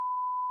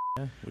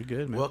Yeah, we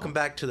good, man. Welcome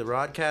back to the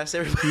Rodcast,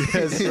 everybody.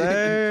 Yes,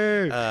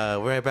 sir.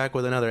 We're right back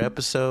with another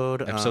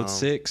episode. Episode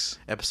 6.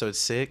 Episode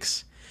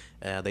 6.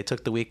 They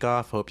took the week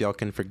off. Hope y'all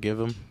can forgive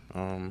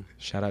them.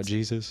 Shout out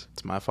Jesus.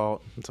 It's my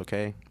fault. It's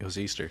okay. It was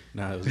Easter.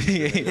 No, it was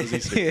Easter. It was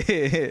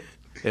Easter.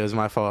 It was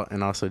my fault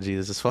and also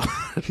Jesus' fault.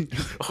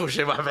 Oh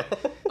shit, my bad.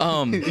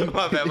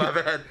 My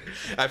bad.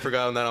 I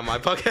forgot that on my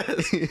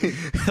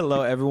podcast.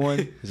 Hello,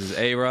 everyone. This is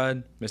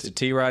A-Rod, Mr.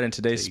 T-Rod, and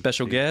today's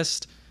special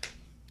guest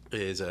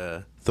is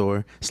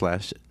Thor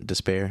 /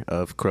 Despair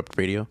of Corrupt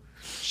Radio.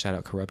 Shout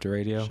out Corrupt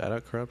Radio. Shout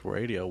out Corrupt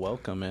Radio.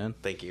 Welcome, man.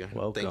 Thank you.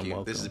 Welcome, Thank you.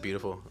 welcome. This is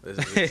beautiful. This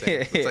is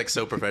insane. It's like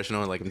so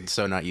professional. Like I'm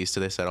so not used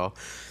to this at all.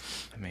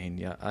 I mean,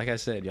 yeah, like I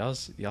said, y'all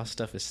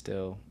stuff is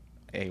still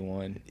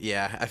A1.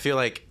 Yeah, I feel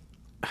like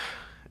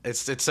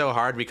it's so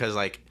hard because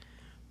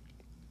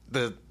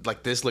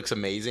this looks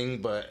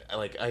amazing, but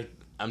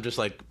I'm just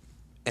like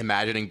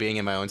imagining being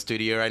in my own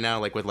studio right now,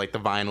 like with like the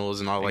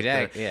vinyls and all with,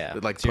 like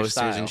It's your posters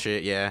style. and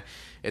shit. Yeah,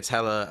 it's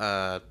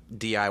hella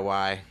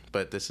DIY,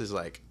 but this is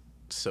like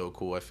so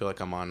cool. I feel like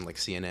I'm on like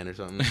CNN or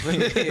something.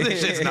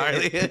 This shit's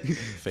gnarly.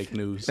 Fake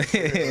news.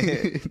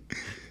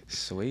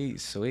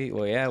 Sweet.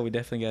 Well, yeah, we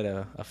definitely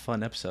got a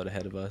fun episode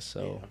ahead of us.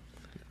 So,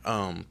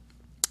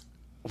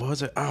 What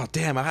was it? Oh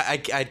damn! I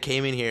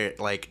came in here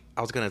like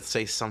I was gonna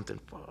say something.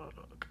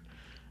 Fuck.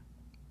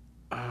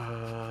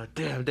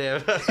 Damn.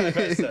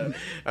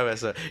 I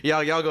messed up.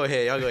 Y'all go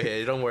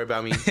ahead. Don't worry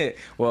about me.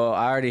 well,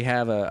 I already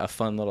have a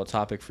fun little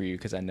topic for you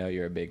because I know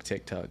you're a big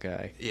TikTok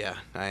guy. Yeah,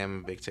 I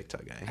am a big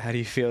TikTok guy. How do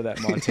you feel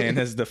that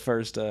Montana's the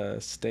first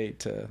state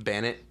to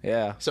Ban it?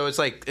 Yeah. So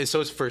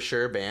it's for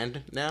sure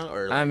banned now,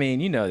 or I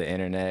mean, you know the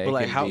internet. But it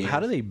like, can be- how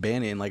do they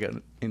ban it in like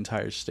an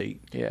entire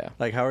state? Yeah.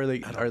 Like, how are they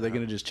don't they know.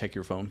 gonna just check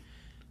your phone?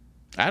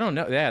 I don't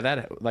know. Yeah,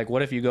 that like,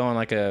 what if you go on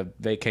like a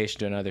vacation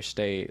to another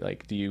state?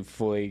 Like, do you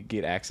fully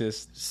get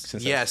access?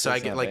 Since yeah. that's- So I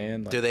that's get not like,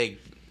 banned? do they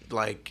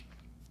like?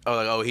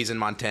 Oh, he's in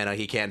Montana.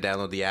 He can't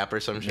download the app or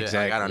some shit.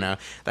 Like, I don't Exactly. know.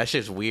 That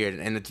shit's weird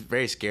and it's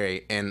very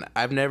scary. And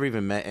I've never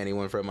even met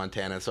anyone from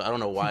Montana, so I don't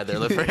know why they're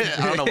living.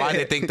 I don't know why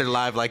they think they're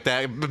live like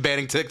that,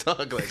 banning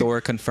TikTok. Like,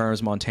 Thor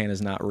confirms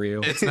Montana's not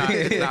real. it's not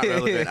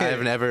relevant. I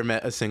have never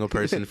met a single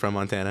person from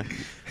Montana.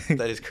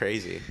 That is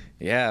crazy.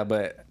 Yeah,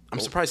 but I'm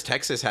surprised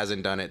Texas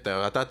hasn't done it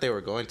though. I thought they were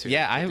going to.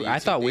 yeah, with the I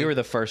thought we UTD. were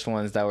the first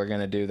ones that were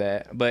gonna do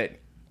that. But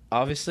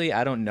obviously,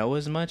 I don't know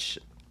as much.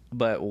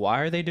 But why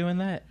are they doing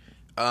that?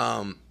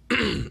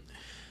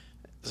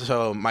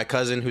 So my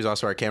cousin, who's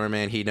also our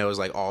cameraman, he knows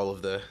like all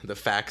of the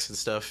facts and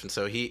stuff. And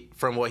so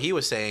from what he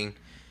was saying,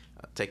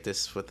 take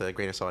this with a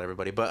grain of salt,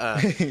 everybody.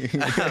 But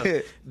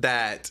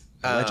that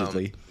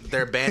Allegedly.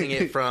 they're banning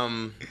it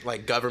from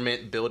like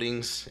government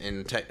buildings,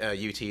 and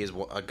UT is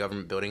a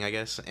government building, I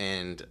guess,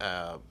 and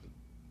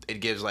it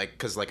gives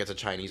because it's a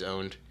Chinese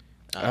owned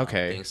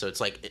Okay. thing. So it's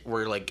like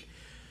we're like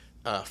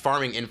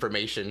farming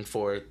information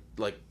for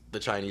like the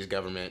Chinese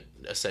government.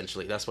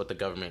 Essentially, that's what the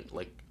government,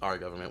 like our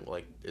government,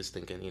 like is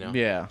thinking, you know.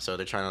 Yeah. So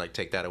they're trying to like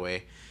take that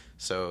away,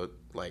 so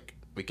like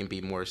we can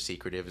be more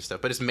secretive and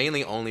stuff. But it's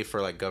mainly only for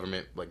like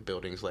government like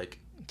buildings, like.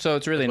 So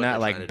it's really What not they're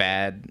like trying to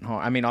bad.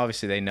 I mean,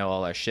 obviously they know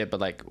all our shit, but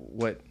like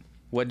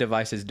what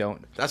devices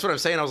don't? That's what I'm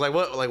saying. I was like,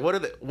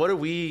 what are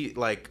we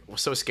like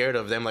so scared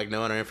of them like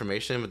knowing our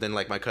information? But then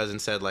like my cousin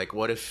said like,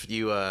 what if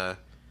you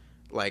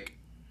like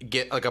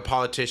get like a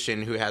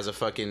politician who has who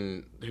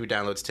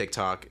downloads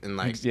TikTok and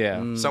like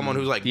Yeah. someone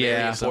who's like very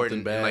Yeah. important,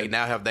 Something bad. like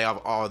now they have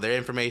all their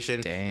information.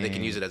 Dang. They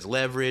can use it as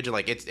leverage.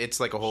 Like it's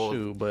like a whole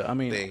Shoot, but I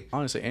mean, thing.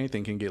 honestly,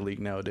 anything can get leaked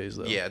nowadays,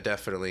 though. Yeah,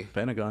 definitely.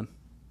 Pentagon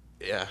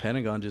Yeah.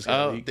 just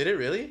got Oh. leaked. Did it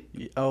really?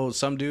 Oh,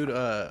 some dude.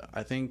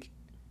 I think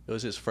it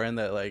was his friend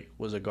that like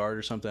was a guard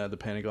or something at the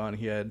Pentagon.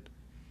 He had,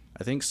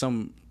 I think,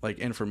 some like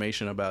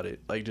information about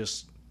it, like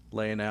just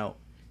laying out.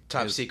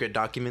 Top secret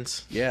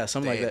documents. Yeah,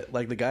 something like Damn. that.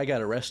 Like the guy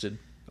got arrested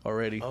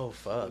already. Oh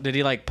fuck. Did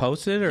he like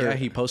post it or Yeah,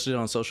 he posted it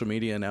on social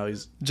media, and now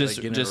he's just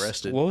like, getting just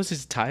arrested. what was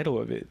his title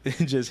of it?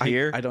 Just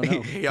here? I don't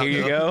know. Here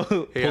you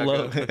go. Here pull I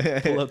up, go.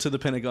 pull up to the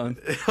Pentagon.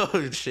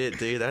 Oh shit,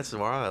 dude, that's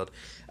wild.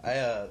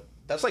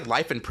 That's like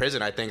life in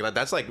prison. I think like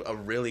that's like a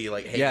really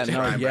like heinous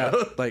crime,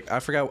 bro. Like I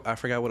forgot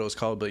what it was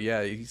called, but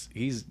yeah,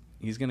 he's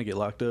gonna get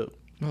locked up.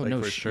 Oh, like,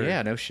 no for sure.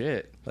 Yeah, no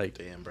shit. Like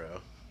Damn,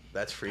 bro,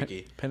 that's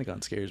freaky.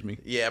 Pentagon scares me.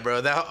 Yeah,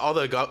 bro. That all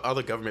the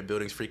government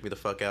buildings freak me the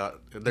fuck out.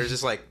 There's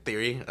this like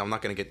theory. I'm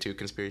not gonna get too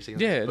conspiracy.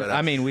 Yeah, but,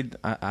 I mean,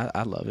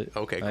 I love it.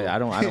 Okay, Like, cool.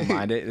 I don't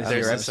mind it. It's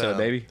there's your this, episode,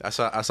 baby. I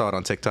saw it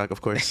on TikTok, of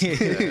course.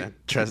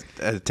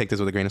 Take this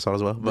with a grain of salt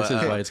as well. But, This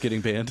is why it's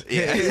getting banned.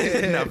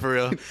 Yeah, no, for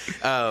real.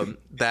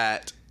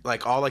 That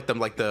like all like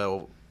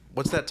the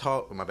what's that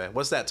tall? Oh, my bad.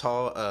 What's that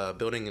tall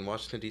building in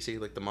Washington D.C.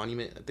 Like the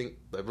monument? I think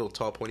the real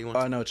tall pointy one.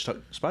 Oh no, it's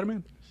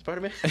Spider-Man.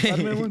 Spider-Man?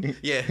 Spider-Man one?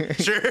 Yeah,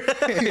 sure.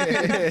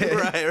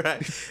 right.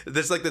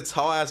 There's like the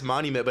tall ass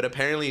monument, but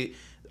apparently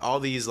all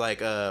these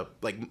like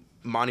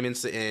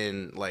monuments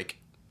in like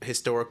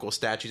historical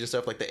statues and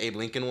stuff, like the Abe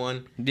Lincoln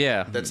one.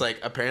 Yeah. That's like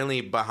apparently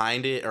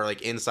behind it or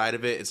like inside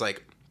of it, it's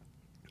like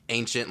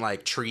ancient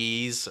like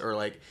trees or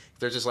like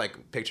there's just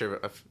like picture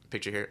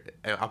here.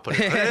 I'll put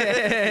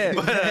it.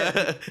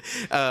 But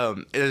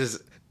it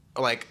is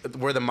like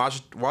where the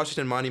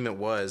Washington Monument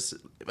was,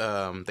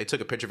 they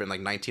took a picture of it in like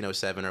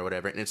 1907 or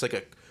whatever, and it's like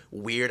a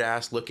weird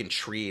ass looking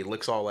tree. It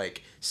looks all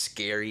like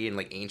scary and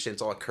like ancient.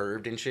 It's all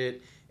curved and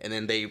shit. And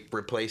then they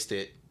replaced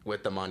it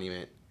with the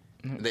monument.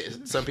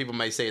 Some people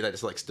might say that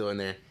it's like still in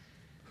there.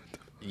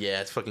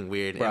 Yeah, it's fucking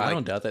weird. Bro, and, like, I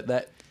don't doubt that.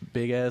 That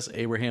big ass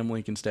Abraham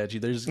Lincoln statue.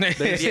 There's yeah,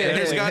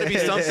 there's got to be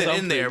something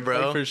in there,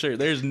 bro. Like, for sure.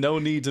 There's no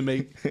need to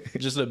make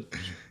just a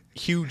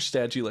huge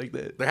statue like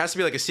that. There has to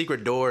be like a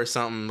secret door or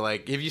something.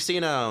 Like, have you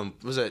seen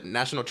was it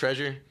National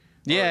Treasure?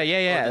 Yeah,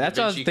 Or That's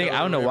what I was Vinci thinking. Code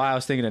I don't know or why I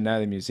was thinking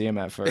another museum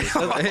at first.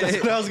 That's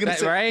what I was gonna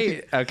say.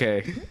 Right?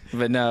 Okay,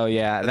 but no,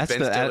 yeah, Ben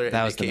Stiller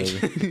that was the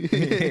indication.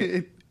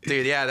 movie.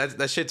 Dude, yeah,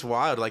 that shit's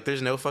wild. Like,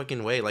 there's no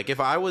fucking way. Like, if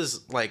I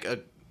was like a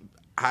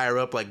higher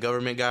up like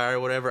government guy or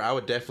whatever, I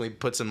would definitely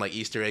put some like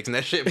Easter eggs in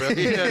that shit, bro.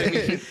 You know what I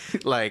mean?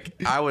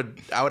 Like, I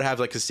would have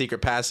like a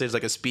secret passage,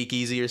 like a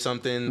speakeasy or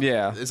something.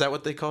 Yeah. Is that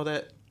what they call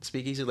that?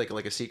 Speakeasy, like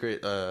a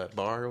secret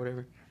bar or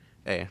whatever.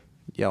 Hey,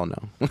 y'all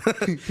know. Yeah,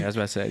 I was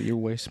about to say you're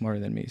way smarter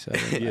than me, so I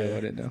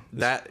didn't know.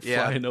 That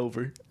yeah, Flying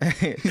over.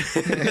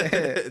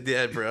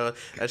 yeah, bro.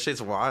 That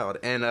shit's wild.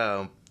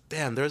 And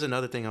damn, there's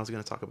another thing I was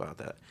gonna talk about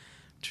that.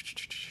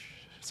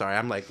 Sorry,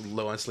 I'm like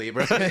low on sleep,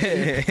 bro.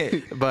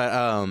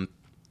 But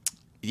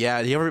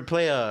yeah, do you ever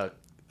play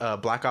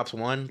Black Ops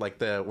 1, like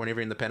whenever you're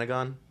in the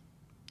Pentagon?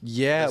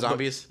 Yeah, The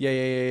zombies?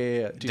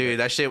 Yeah. Dude,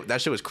 that shit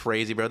was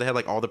crazy, bro. They had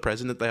like all the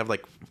presidents. They have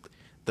like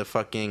the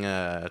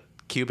fucking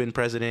Cuban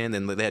president,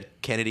 and they had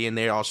Kennedy in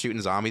there all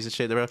shooting zombies and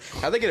shit, bro.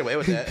 How'd they get away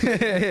with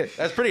that?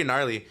 That's pretty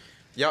gnarly.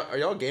 Are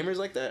y'all gamers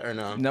like that or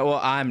no? No,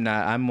 well, I'm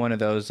not. I'm one of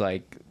those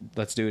like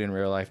let's do it in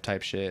real life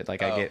type shit.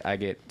 Like I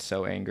get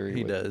so angry.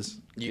 He with does.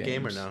 You games.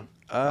 game or no?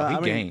 He I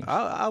mean, games.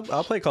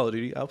 I'll play Call of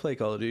Duty. I'll play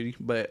Call of Duty,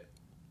 but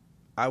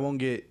I won't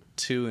get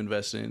too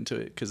invested into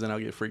it because then I'll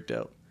get freaked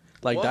out.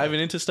 Like Why? diving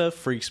into stuff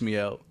freaks me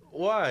out.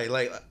 Why?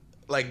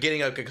 Like getting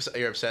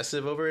you're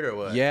obsessive over it or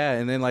what? Yeah,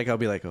 and then like I'll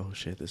be like, oh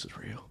shit, this is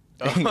real.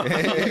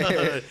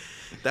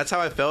 That's how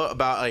I felt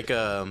about like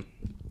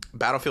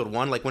Battlefield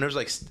 1. Like when it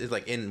was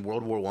like in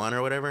World War 1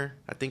 or whatever.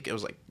 I think it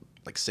was like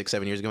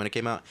 6-7 years ago when it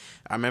came out.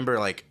 I remember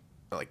like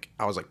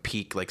I was like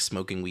peak like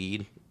smoking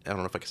weed. I don't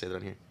know if I can say that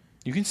on here.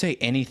 You can say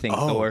anything,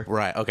 Oh, Thor.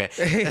 right. Okay.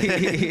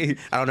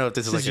 I don't know if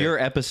this is This like is your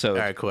episode.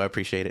 All right, cool. I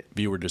appreciate it.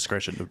 Viewer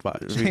discretion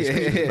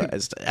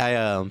advised.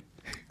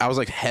 I was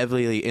like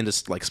heavily into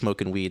like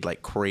smoking weed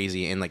like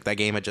crazy, and like that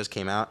game had just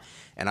came out,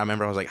 and I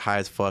remember I was like high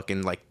as fuck,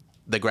 and like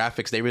the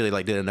graphics, they really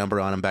like did a number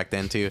on them back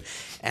then too,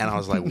 and I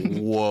was like,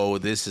 whoa,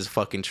 this is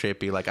fucking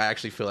trippy. Like I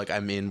actually feel like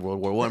I'm in World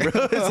War 1, bro.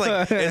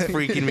 It's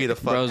freaking me the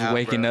fuck Bro's out,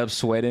 waking bro. up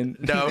sweating.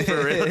 No,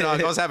 for real. No,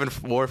 I was having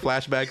war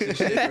flashbacks and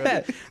shit,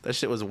 bro. That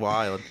shit was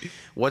wild.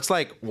 What's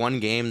like one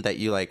game that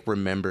you like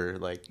remember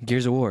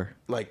Gears of War.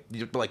 like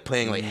you're like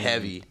playing like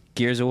heavy?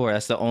 Gears of War.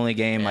 That's the only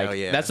game. Hell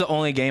yeah. That's the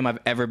only game I've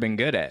ever been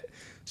good at.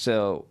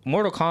 So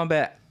Mortal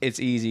Kombat, it's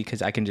easy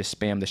because I can just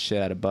spam the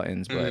shit out of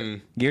buttons. But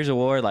Gears of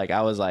War, like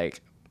I was like,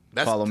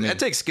 follow me. That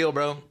takes skill,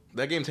 bro.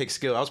 That game takes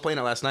skill. I was playing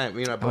it last night.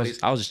 You know, I was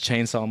just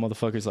chainsawing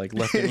motherfuckers like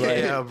left and right.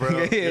 yeah,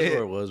 bro. Gears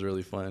of War was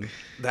really fun.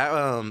 That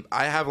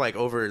I have like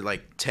over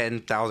like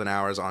 10,000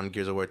 hours on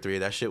Gears of War 3.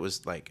 That shit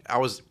was like I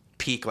was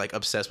peak like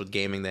obsessed with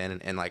gaming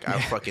then, and like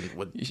I fucking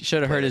would. You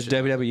should have heard his shit.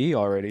 WWE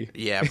already.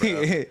 Yeah, bro.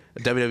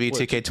 WWE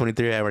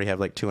 2K23. I already have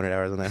like 200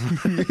 hours on that.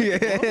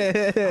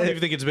 I don't even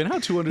think it's been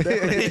out 200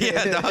 hours.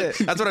 Yeah, no,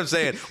 that's what I'm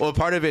saying. Well,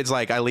 part of it's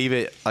like I leave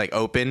it like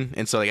open,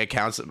 and so like it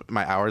counts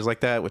my hours like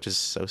that, which is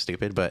so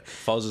stupid. But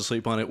Falls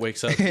asleep on it,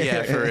 wakes up.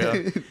 yeah, for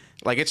real.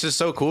 Like it's just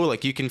so cool.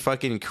 Like you can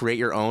fucking create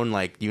your own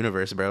like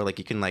universe, bro. Like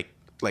you can like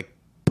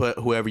put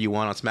whoever you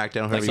want on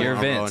SmackDown, whoever Like you your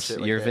want on Raw and Vince, shit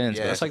like your that. Vince,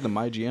 Yeah. bro. That's like the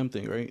MyGM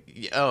thing, right?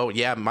 Oh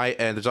yeah,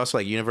 and there's also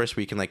like universe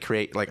where you can like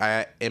create like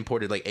I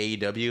imported like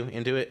AEW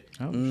into it.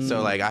 Oh.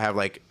 So like I have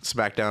like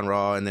SmackDown,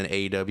 Raw, and then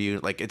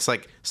AEW. Like it's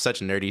like such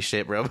nerdy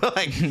shit, bro. But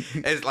like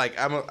it's like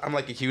I'm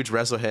like a huge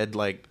wrestlehead,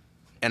 like,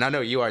 and I know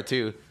you are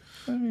too.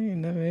 I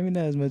mean, maybe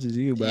not as much as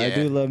you, but I Yeah.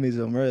 do love me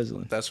some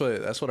wrestling. That's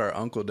what our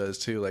uncle does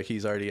too. Like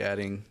he's already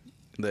adding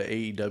the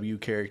AEW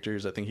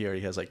characters. I think he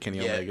already has like Kenny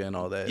Yeah. Omega and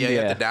all that. Yeah, you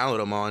Yeah. have to download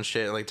them all and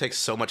shit. Like it takes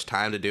so much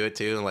time to do it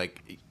too, and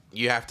like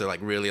you have to like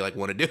really like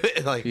want to do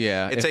it. Like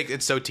Yeah,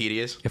 it's so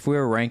tedious. If we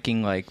were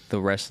ranking like the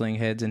wrestling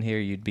heads in here,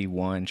 you'd be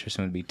 1,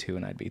 Tristan would be 2,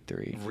 and I'd be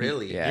 3.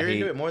 Really, Yeah, you're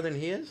into it more than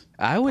he is.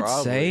 I would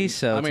Probably. say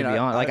so. I mean, to be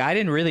honest, like I- I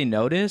didn't really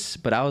notice,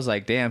 but I was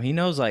like, damn, he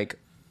knows like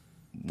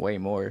way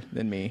more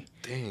than me.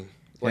 Dang.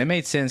 And it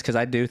made sense because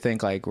I do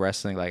think like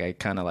wrestling, like I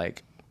kind of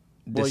like.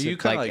 Well, you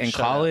kinda, like, in shut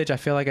college, I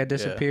feel like I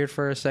disappeared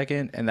for a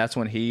second, and that's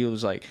when he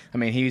was like. I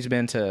mean, he's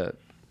been to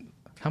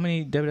how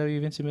many WWE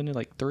events have been to?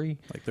 Like 3.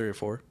 Like 3 or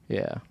 4.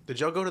 Yeah. Did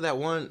y'all go to that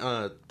one?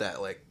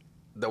 That like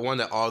the one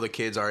that all the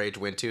kids our age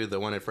went to, the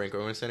one at Frank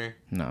Owen Center.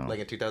 No. Like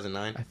in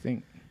 2009. I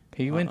think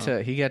he went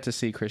to. He got to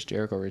see Chris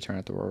Jericho return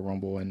at the Royal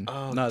Rumble, and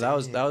Oh No,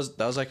 dang. that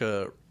was like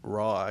a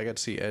Raw. I got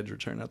to see Edge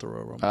return at the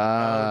Royal Rumble,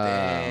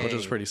 dang. which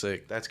was pretty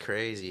sick. That's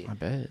crazy. I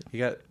bet. He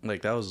got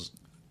like that was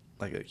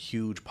like a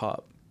huge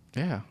pop.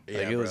 Yeah. Like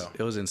Yeah, it was bro.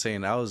 it was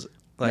insane. I was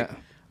like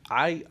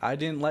Yeah. I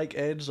didn't like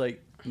Edge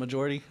like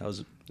majority. I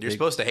was You're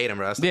supposed to hate him,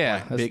 bro. That's the Yeah.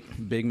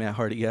 point. big Matt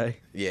Hardy guy.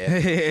 Yeah.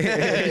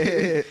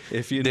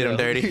 If you Did him know.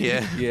 dirty.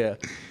 Yeah.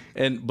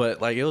 Yeah,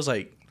 but like it was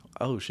like,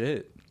 oh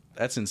shit,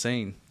 that's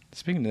insane.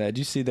 Speaking of that, did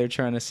you see they're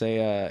trying to say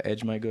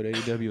Edge might go to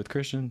AEW with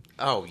Christian?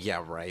 Oh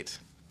yeah, right.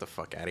 The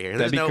fuck out of here.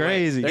 That'd be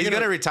crazy. He's They're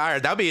gonna retire.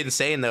 That'd be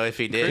insane though if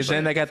he did. Because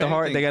then they got if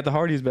anything- they got the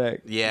Hardys back.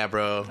 Yeah,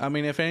 bro. I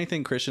mean, if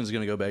anything, Christian's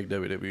gonna go back to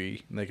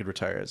WWE and they could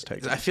retire as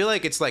tag team. I feel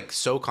like it's like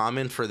so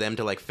common for them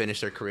to like finish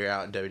their career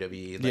out in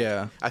WWE. Like,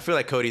 Yeah. I feel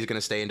like Cody's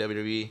gonna stay in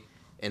WWE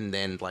and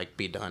then like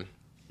be done.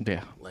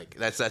 Yeah. Like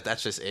that's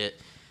just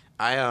it.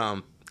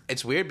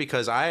 It's weird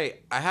because I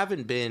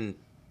haven't been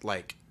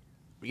like,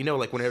 you know,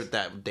 like whenever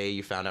that day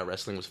you found out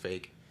wrestling was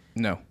fake.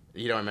 No,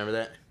 You don't remember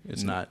that?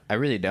 It's not. I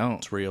really don't.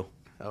 It's real.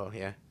 Oh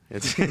yeah.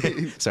 It's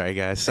sorry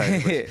guys.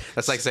 Sorry.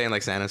 That's like saying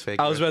like Santa's fake.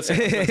 I was about to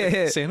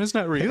say Santa's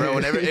not real. Bro,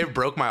 whenever it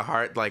broke my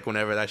heart, like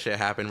whenever that shit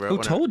happened, bro. Who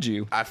whenever- told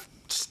you?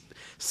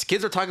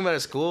 Kids were talking about it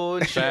at school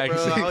and shit, Facts.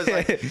 bro. I was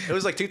like, it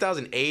was like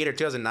 2008 or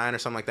 2009 or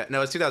something like that.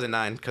 No, it's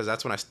 2009 because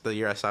that's when the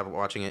year I stopped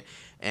watching it.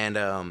 And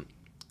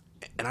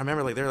I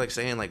remember like they were like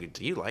saying like,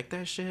 "Do you like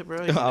that shit,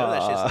 bro? You know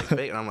that shit's like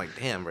fake." And I'm like,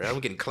 "Damn, bro, I'm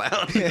getting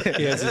clowned."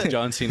 He has his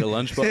John Cena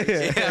lunchbox.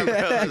 Yeah, bro.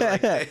 I was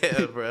like,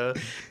 yeah, bro.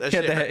 That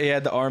shit. He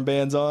had the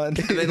armbands on.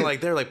 And then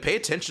like they're like, pay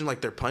attention like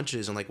their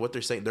punches and like what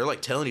they're saying. They're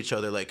like telling each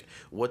other like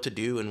what to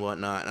do and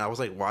whatnot. And I was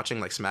like watching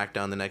like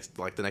SmackDown the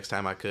next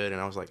time I could, and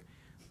I was like,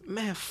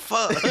 man,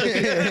 fuck.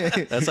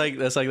 That's like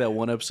that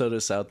one episode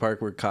of South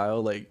Park where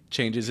Kyle like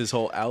changes his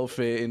whole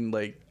outfit and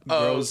like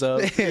grows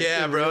up.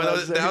 Yeah, bro.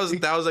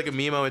 That was like a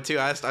me moment too.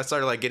 I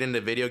started like getting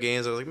into video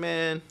games. I was like,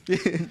 man,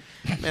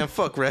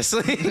 fuck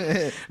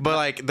wrestling. But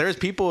like, there's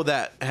people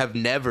that have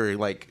never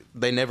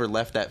they never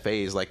left that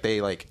phase. Like they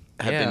like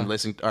have been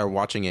listening or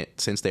watching it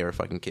since they were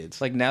fucking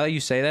kids. Like now that you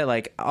say that,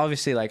 like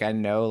obviously, like I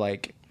know,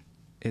 like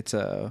it's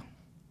a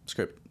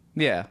Script.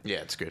 yeah. Yeah,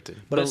 it's scripted.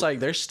 But it's like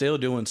they're still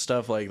doing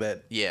stuff like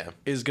that Yeah,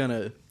 is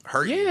gonna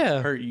hurt you.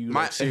 Yeah. hurt you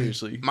like,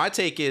 seriously. My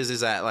take is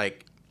that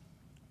like,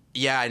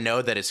 yeah, I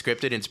know that it's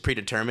scripted and it's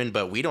predetermined,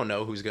 but we don't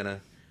know who's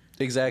gonna.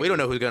 Exactly. We don't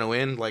know who's gonna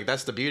win. Like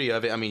that's the beauty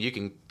of it. I mean, you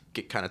can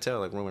kind of tell.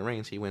 Like Roman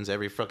Reigns, he wins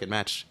every fucking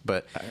match.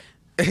 But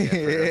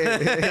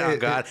oh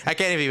god, I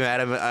can't even be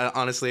mad at him.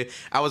 Honestly,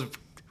 I was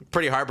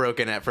pretty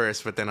heartbroken at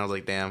first, but then I was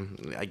like,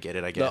 damn, I get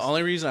it. I guess. The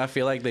only reason I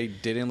feel like they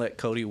didn't let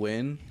Cody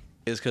win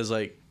is because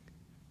like,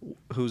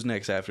 who's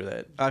next after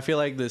that? I feel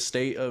like the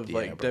state of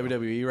like bro.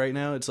 WWE right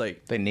now, it's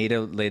like, They need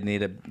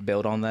to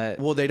build on that.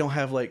 well, they don't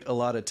have like a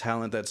lot of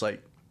talent that's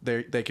like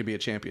they could be a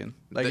champion.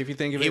 Like if you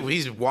think of it,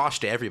 he's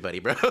washed everybody,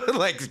 bro.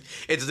 Like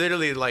it's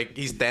literally like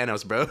he's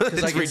Thanos, bro.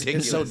 It's like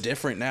ridiculous. it's so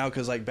different now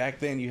because like back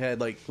then you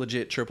had like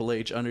legit Triple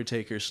H,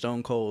 Undertaker,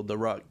 Stone Cold, The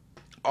Rock.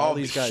 all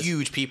these guys,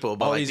 huge people,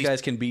 but all like these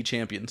guys can be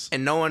champions.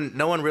 and no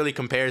one really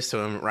compares to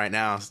him right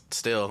now.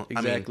 Still,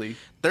 Exactly. I mean,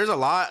 there's a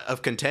lot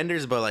of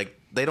contenders, but like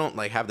they don't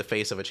like have the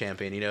face of a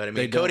champion. You know what I mean?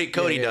 They don't.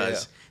 Cody Yeah,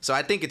 does. yeah. So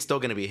I think it's still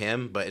gonna be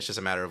him, but it's just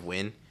a matter of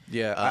when.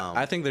 Yeah,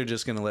 I think they're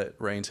just gonna let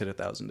Reigns hit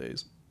 1,000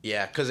 days.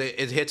 Yeah, because it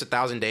hits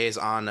 1,000 days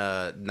on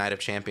Night of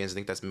Champions. I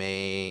think that's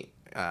May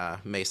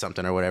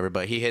something or whatever.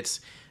 But he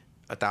hits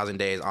 1,000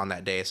 days on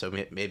that day, so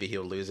maybe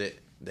he'll lose it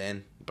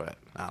then. But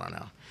I don't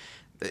know.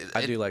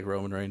 I do like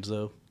Roman Reigns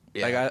though.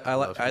 Yeah, like I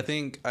love him. I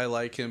think I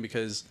like him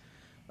because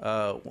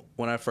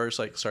when I first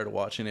like started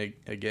watching it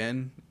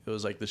again, it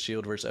was like the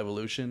Shield versus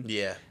Evolution.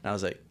 Yeah. And I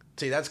was like,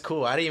 See, that's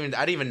cool. I didn't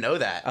even know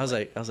that. I was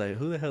like,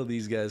 who the hell are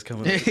these guys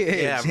coming up?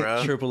 Yeah,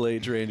 bro. Triple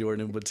H, Randy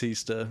Orton, and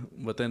Batista.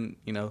 But then,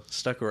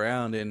 stuck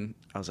around and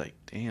I was like,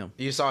 damn.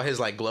 You saw his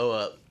like glow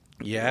up.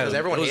 Yeah. Because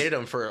everyone it was- hated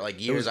him for like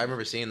years. was- I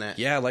remember seeing that.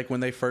 Yeah, like when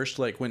they first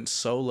like went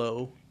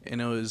solo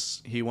and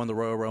he won the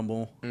Royal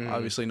Rumble. Mm-hmm.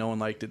 Obviously no one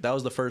liked it. That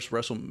was the first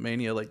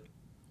WrestleMania like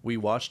we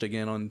watched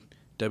again on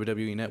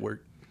WWE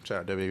Network. Shout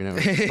out WWE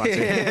Network.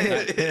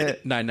 Sponsor.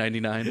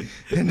 $9.99.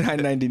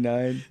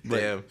 $9.99.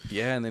 Damn.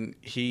 Yeah, and then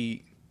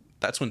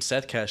that's when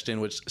Seth cashed in,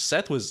 which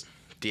Seth was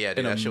Yeah,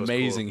 dude, an that shit was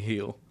amazing cool.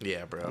 heel.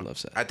 Yeah, bro. I love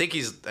Seth. I think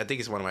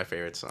he's one of my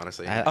favorites,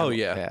 honestly. Oh,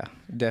 yeah. Yeah.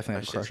 Definitely That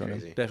have a crush shit's on him.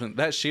 crazy. Definitely.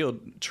 That Shield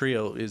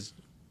trio is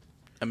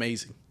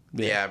amazing.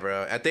 Yeah,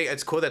 bro. I think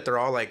it's cool that they're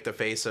all like the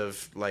face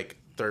of like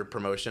third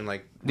promotion.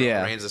 Like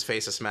Yeah. Reigns is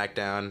face of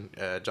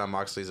SmackDown, John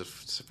Moxley's the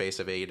face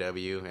of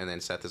AEW, and then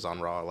Seth is on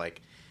Raw.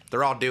 Like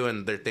they're all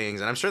doing their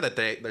things, and I'm sure that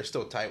they're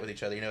still tight with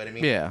each other. You know what I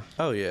mean? Yeah.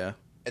 Oh yeah.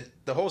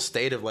 The whole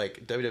state of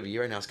like WWE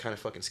right now is kind of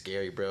fucking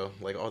scary, bro.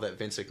 Like all that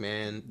Vince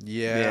McMahon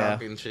Yeah.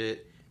 talking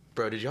shit.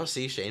 Bro, did y'all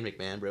see Shane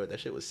McMahon, bro? That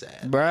shit was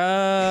sad. Bro.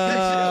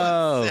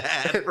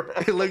 Sad, bro.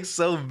 It looks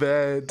so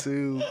bad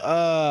too.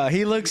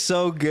 He looks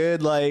so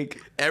good. Like,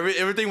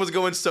 Everything was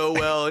going so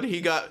well, and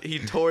he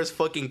tore his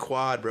fucking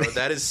quad, bro.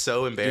 That is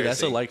so embarrassing. Dude,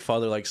 that's a like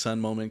father like son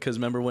moment. Because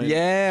remember when?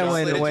 yeah, John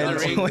when Cena when,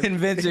 jumped. when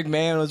Vince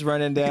McMahon was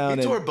running down. He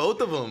and, tore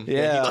both of them.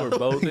 Yeah. He tore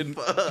both and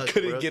Fuck,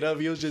 couldn't bro. get up.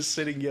 He was just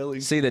sitting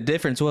yelling. see, the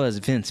difference was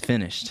Vince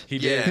finished. He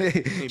Yeah.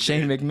 did. He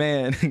Shane did.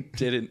 McMahon.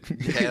 Didn't.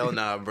 Hell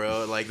nah,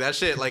 bro. Like that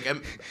shit. Like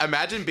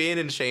imagine being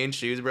in Shane's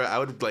shoes, bro, I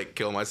would like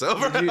kill myself.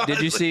 Bro,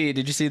 Did you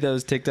see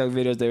those TikTok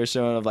videos they were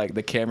showing of like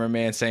the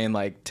cameraman saying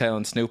like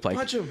telling Snoop like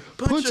punch him.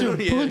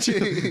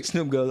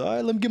 Snoop goes, all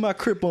right, let me get my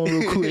crip on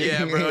real quick.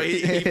 Yeah, bro.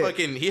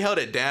 He held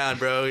it down,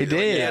 bro. He did.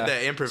 Like, he had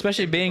that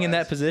especially being in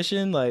that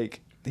position,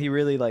 like he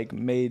really like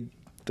made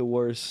the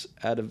worst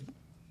out of.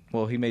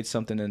 Well, he made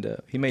something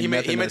into. He made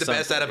the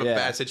best out of a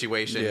bad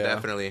situation. Yeah.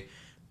 Definitely.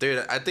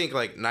 Dude, I think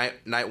like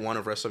night one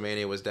of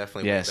WrestleMania was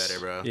definitely way better,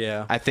 bro.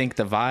 Yeah. I think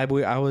the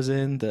vibe I was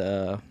in,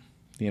 the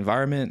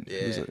environment.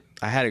 Yeah.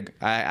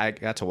 I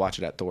got to watch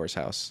it at Thor's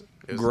house.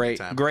 It was a good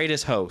time.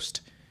 Greatest host.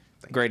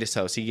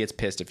 He gets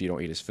pissed if you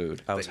don't eat his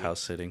food. I was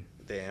house sitting.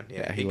 Damn.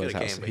 Yeah, he was could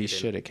have house. came. He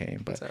should have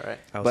came, but That's all right.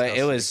 But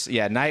it was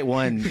night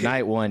one.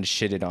 Night one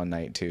shitted on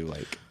night two.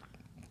 Like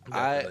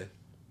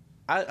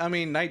I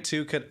mean, night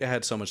two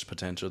had so much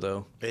potential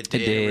though. It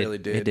did. It really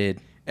did. It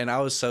did. And I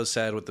was so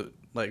sad with the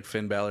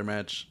Finn Balor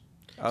match.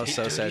 I was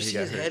so sad he got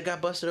his hurt. head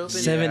got busted open.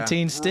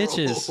 17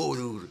 stitches. Bro,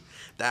 dude,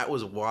 that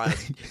was wild.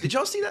 Did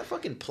y'all see that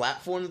fucking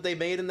platform that they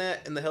made in the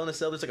Hell in a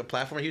Cell? There's like a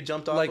platform he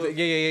jumped off. Like of.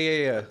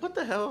 yeah. What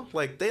the hell?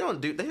 Like they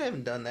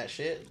haven't done that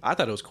shit. I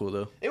thought it was cool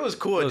though. It was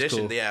cool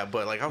addition, cool. yeah,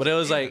 but like, But it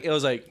was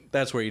like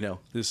that's where this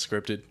is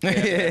scripted.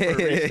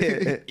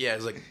 yeah,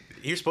 it's like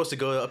you're supposed to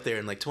go up there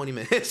in like 20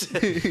 minutes.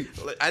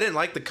 Like, I didn't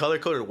like the color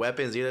coded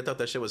weapons either. I thought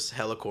that shit was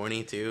hella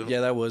corny too.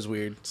 Yeah, that was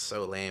weird.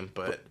 So lame,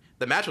 but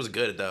the match was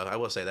good though. I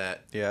will say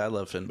that. Yeah, I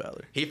love Finn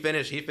Balor. He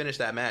finished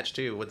that match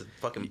too with the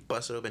fucking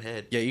busted open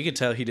head. Yeah, you could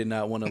tell he did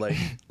not want to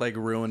like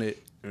ruin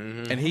it.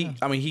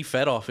 Mm-hmm. And he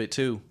fed off it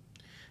too.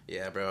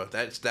 Yeah, bro.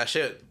 That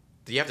shit.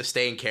 You have to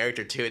stay in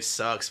character too. It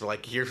sucks, but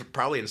like you're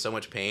probably in so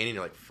much pain, and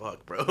you're like,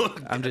 "Fuck, bro."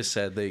 I'm just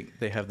sad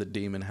they have the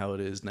demon how it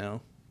is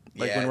now.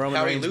 Like yeah, when Roman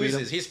how Reigns he beat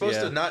loses, him, he's supposed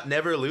to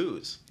never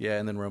lose. Yeah,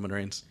 and then Roman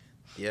Reigns.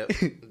 Yep.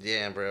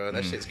 Yeah, bro.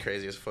 That shit's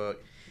crazy as fuck.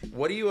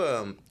 What do you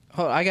Oh,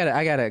 I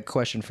got a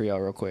question for y'all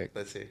real quick.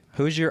 Let's see.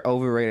 Who's your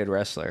overrated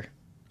wrestler?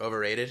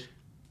 Overrated?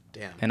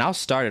 Damn. And I'll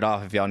start it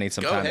off if y'all need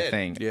some Go time ahead. to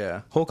think.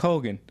 Yeah. Hulk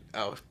Hogan.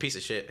 Oh, piece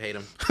of shit. Hate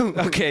him.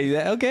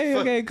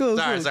 okay, cool.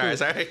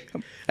 Sorry.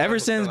 Ever I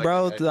since, feel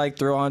bro, like that. like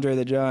through Andre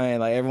the Giant,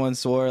 like everyone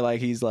swore like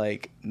he's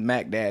like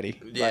Mac Daddy.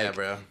 Yeah, Like,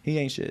 bro. He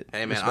ain't shit.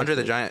 Hey man, Andre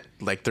the Giant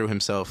like threw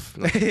himself.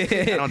 Like,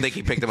 I don't think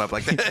he picked him up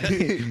like that.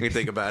 When you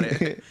think about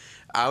it,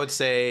 I would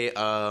say,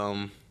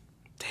 damn,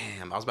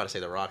 I was about to say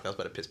The Rock. That was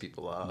about to piss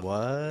people off. What?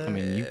 I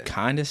mean, you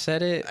kind of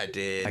said it. I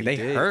did. Like they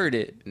did. heard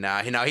it.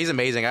 Nah, he's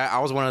amazing. I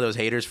was one of those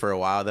haters for a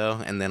while though,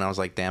 and then I was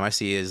like, damn, I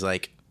see his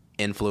like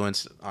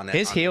influence on it.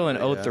 His heel in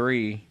yeah.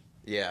 03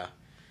 Yeah.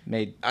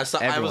 made I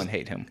everyone was-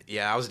 hate him.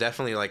 Yeah, I was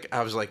definitely like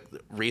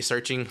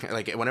researching,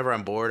 like whenever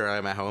I'm bored or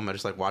I'm at home, I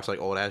just like watch like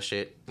old ass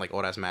shit, like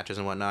old ass matches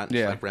and whatnot. Just,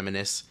 Yeah. like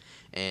reminisce,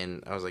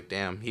 and I was like,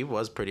 damn, he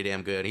was pretty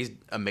damn good. He's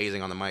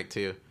amazing on the mic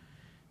too.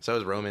 So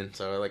is Roman.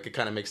 So like it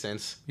kind of makes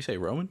sense. You say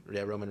Roman?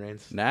 Yeah, Roman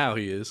Reigns. Now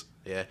he is.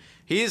 Yeah,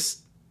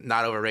 he's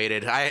not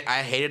overrated.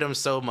 I hated him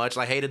so much.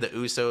 I hated the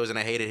Usos and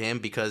I hated him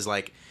because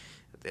like.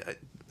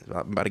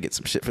 I'm about to get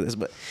some shit for this,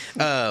 but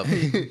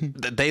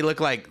they look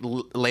like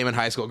layman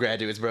high school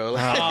graduates, bro.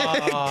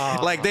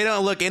 Like they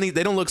don't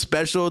look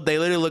special. They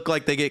literally look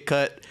like they get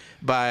cut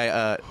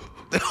by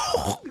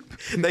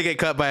they get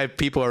cut by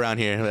people around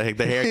here, like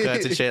the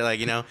haircuts and shit. Like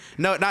no,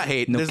 not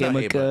hate. No There's no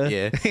hate, but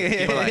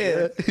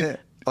chemica. yeah.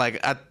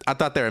 Like I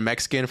thought they were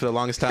Mexican for the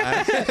longest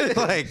time.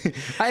 Like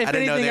I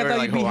didn't know they were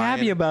like you'd be happy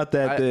Hawaiian. about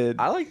that. Dude.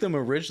 I liked them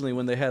originally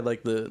when they had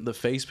like the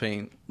face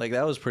paint. Like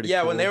that was pretty Yeah,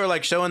 cool. when they were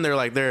like showing their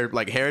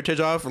heritage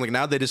off, and like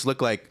now they just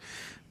look like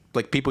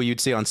people you'd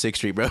see on 6th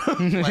Street, bro.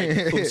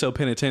 Like, so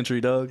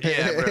penitentiary, dog.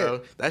 yeah,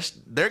 bro.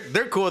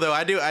 They're cool though.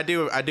 I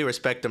do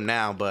respect them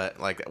now, but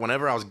like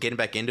whenever I was getting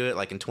back into it,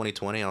 like in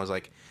 2020, I was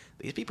like,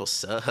 these people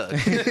suck.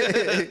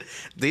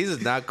 These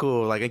is not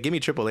cool. Like, give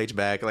me Triple H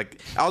back. Like,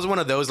 I was one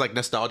of those like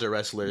nostalgia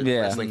wrestling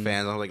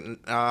fans. I was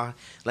like,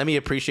 let me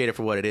appreciate it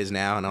for what it is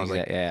now. And I was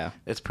like, yeah,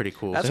 it's pretty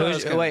cool. That's So what I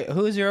was wait,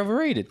 who's your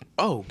overrated?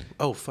 oh,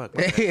 fuck.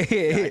 I can't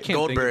think of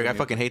Goldberg. I any.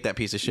 fucking hate that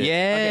piece of shit.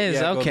 Yes,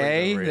 yeah, Goldberg's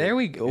okay. overrated. There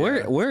we go.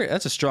 Yeah. We're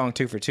that's a strong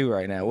 2 for 2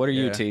 right now. What are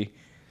you, Yeah. T?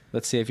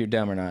 Let's see if you're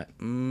dumb or not.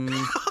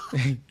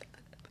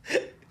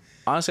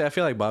 Honestly, I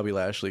feel like Bobby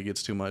Lashley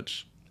gets too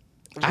much.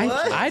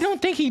 I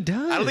don't think he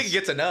does. I don't think it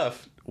gets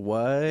enough.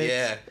 What?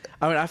 Yeah.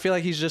 I mean, I feel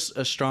like he's just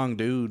a strong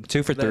dude.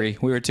 2 for 3.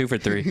 We were 2 for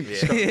 3.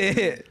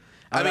 Yeah.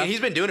 I mean, he's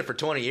been doing it for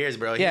 20 years,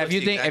 bro. He Yeah, looks if you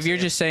the think exact if you're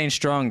same. just saying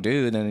strong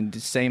dude, then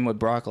same with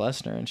Brock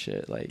Lesnar and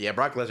shit. Like Yeah,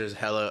 Brock Lesnar's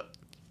hella.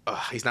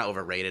 He's not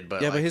overrated,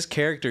 but Yeah, like, but his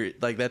character,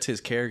 like that's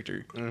his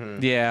character.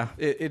 yeah.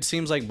 It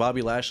seems like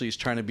Bobby Lashley's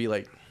trying to be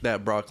like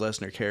that Brock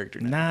Lesnar character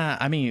now. Nah,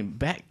 I mean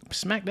back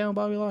SmackDown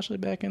Bobby Lashley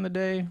back in the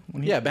day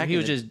when Yeah, back he in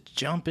was the- just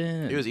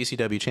jumping. he was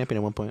ECW champion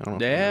at one point. I don't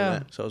know if you Yeah.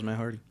 remember So was Matt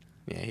Hardy. that.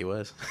 Yeah, he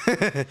was.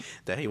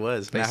 That he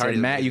was. They said, Hardy's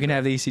Matt, you can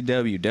amazing. have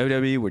the ECW.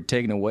 WWE, we're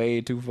taking it way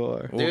too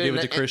far. We'll give it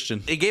to and-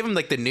 Christian. It gave him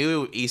like the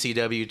new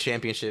ECW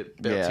championship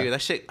belt Yeah. too.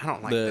 That shit, I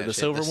don't like The that shit.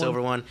 silver The one?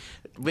 silver one.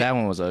 That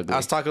one was ugly. I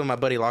was talking with my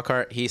buddy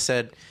Lockhart. He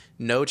said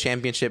no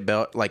championship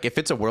belt. Like if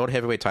it's a world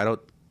heavyweight title,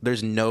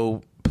 there's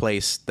no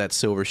place that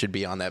silver should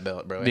be on that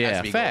belt, bro. It has Yeah,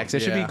 to be facts.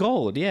 gold. It should be Yeah.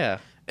 gold. Yeah.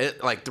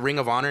 like the Ring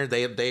of Honor,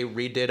 they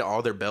redid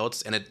all their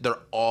belts and they're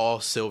all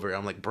silver.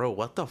 I'm like, bro,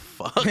 what the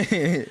fuck?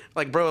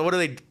 Like, bro, what are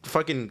they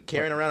fucking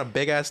carrying around a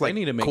big ass like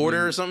need to make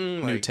quarter or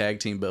something? New Like, tag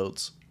team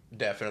belts.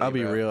 definitely. I'll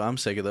be bro. real. I'm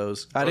sick of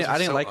those. I Those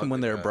didn't are so like them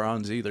when they were ugly, bro.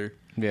 bronze either.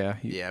 Yeah.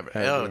 Yeah, bro.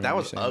 I Oh, agree that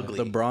with was you saying ugly.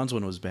 The bronze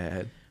one was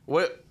bad.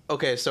 What?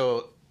 Okay,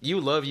 so you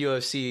love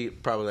UFC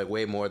probably like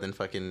way more than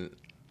fucking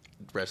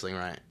wrestling,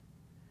 right?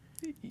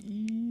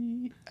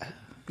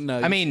 No,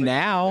 I mean,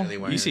 now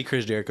you see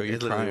Chris Jericho, you're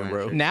He's literally crying,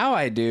 wearing bro. shit. now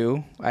I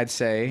do. I'd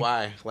say.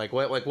 Why? Like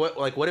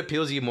what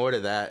appeals you more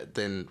to that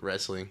than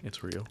wrestling?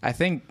 It's real. I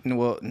think.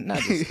 Well, not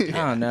just. I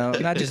don't know.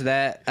 Not just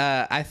that.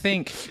 I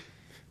think.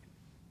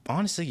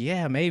 Honestly,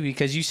 yeah, maybe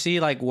because you see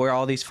like where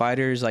all these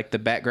fighters, like the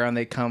background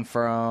they come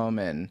from,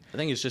 and I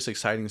think it's just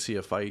exciting to see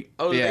a fight.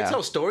 Oh, do Yeah. they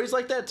tell stories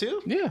like that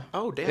too? yeah.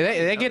 Oh, damn.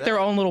 They get that. their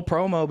own little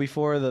promo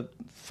before the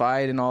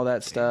fight and all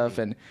that stuff,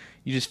 and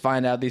you just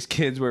find out these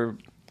kids were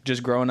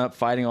just growing up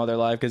fighting all their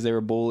life because they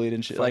were bullied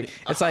and shit. Like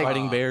it's like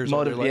Fighting bears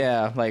all their life.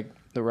 Yeah, like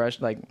the Rush,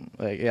 like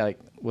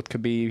with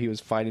Khabib, he was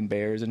fighting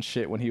bears and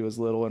shit when he was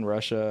little in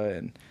Russia,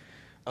 and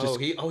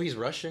He's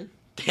Russian.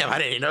 Damn, I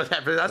didn't even know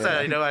that. But that's how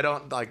I know I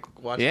don't like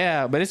watch.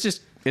 yeah, but it's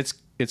just it's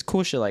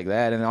cool shit like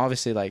that, and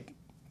obviously like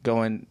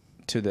going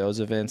to those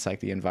events,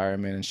 like the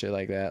environment and shit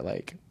like that,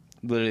 like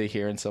literally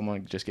hearing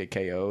someone just get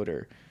KO'd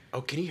or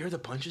Oh, can you hear the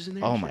punches in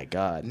there? oh and my shit?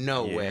 god,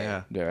 No way.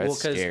 Yeah, Yeah, it's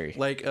scary.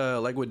 Like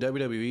with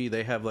WWE,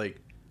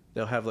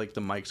 they'll have like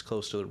the mics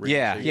close to the ring.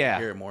 Yeah, so you yeah.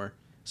 can hear it more.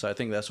 So I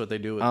think that's what they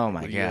do with, Oh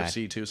my with God.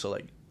 UFC too. So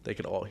like they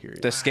could all hear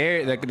it.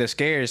 the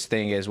scariest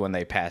thing is when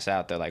they pass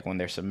out. They're like when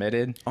they're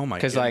submitted. Oh my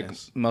Because like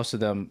goodness. most of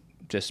them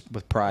just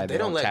with pride they, They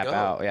don't don't let tap go.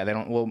 out. Yeah, they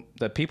don't. Well,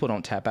 the people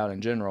don't tap out in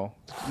general.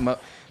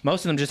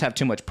 Most of them just have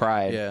too much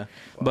pride. Yeah.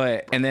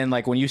 But and then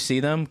like when you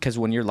see them, because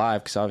when you're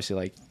live, because obviously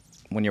like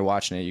when you're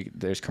watching it,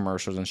 there's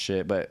commercials and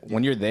shit. But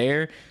when you're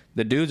there,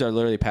 the dudes are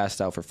literally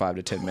passed out for 5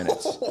 to 10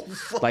 minutes.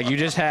 Like you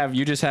just have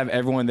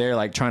everyone there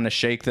like trying to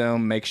shake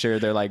them, make sure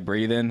they're like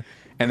breathing,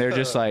 and they're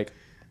just like.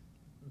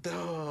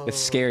 Oh, It's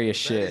scary as that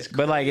shit. is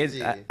But like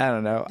crazy. I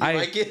don't know. You I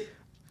like it?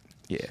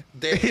 yeah.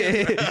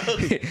 Damn,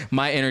 bro.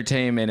 My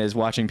entertainment is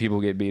watching people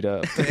get beat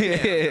up.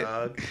 Damn,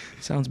 dog.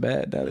 Sounds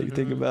bad now that you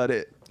think about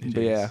it.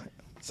 But yeah.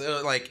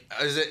 So like,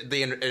 is it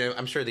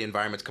I'm sure the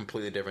environment's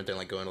completely different than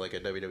like going to like a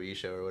WWE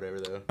show or whatever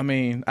though. I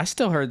mean, I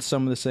still heard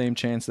some of the same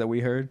chants that we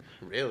heard.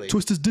 Really?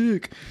 Twist his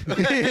dick.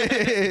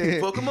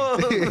 Fuck him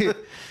up.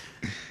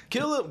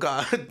 Kill him,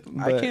 God.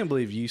 I But- can't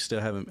believe you still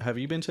haven't. Have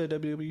you been to a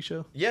WWE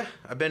show? Yeah,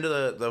 I've been to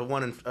the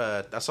one in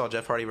I saw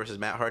Jeff Hardy versus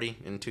Matt Hardy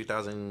in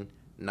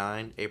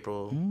 2009,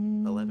 April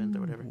 11th or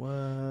whatever.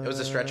 What? It was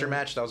a stretcher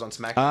match that was on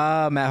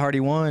SmackDown. Matt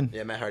Hardy won.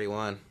 Yeah, Matt Hardy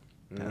won.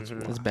 That's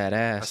Mhm. That's I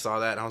badass. saw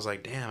that and I was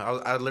like, damn.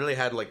 I literally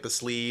had like the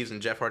sleeves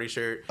and Jeff Hardy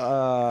shirt.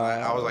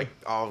 I was like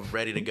all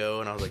ready to go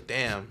and I was like,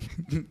 damn.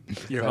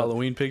 Your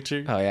Halloween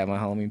picture? Oh yeah, my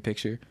Halloween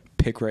picture.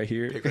 Pick right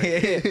here.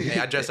 Hey,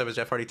 I dressed up as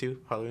Jeff Hardy too.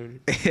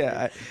 Halloween.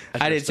 Yeah,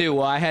 I did too.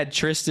 Well, I had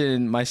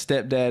Tristan, my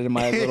stepdad, and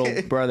my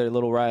little brother,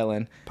 little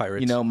Rylan. Pirates.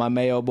 You know, my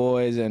Mayo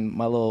boys and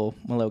my little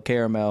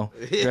caramel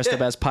dressed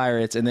up as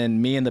pirates, and then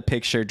me in the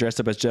picture dressed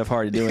up as Jeff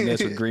Hardy doing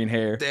this with green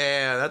hair.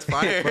 Damn, that's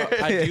fire. Bro,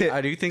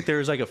 I do think there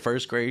was like a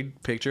first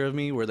grade picture of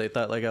me where they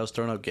thought like I was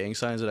throwing up gang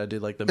signs and I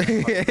did like the.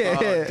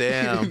 Oh,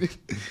 damn.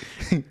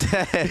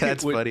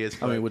 That's Which- funny as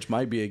fuck. I mean, which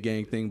might be a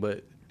gang thing,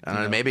 but I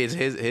don't know, maybe it's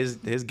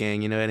his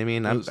gang, you know what I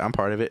mean? I'm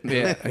part of it.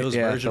 Yeah, It was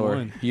yeah, version Thor.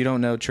 1. You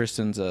don't know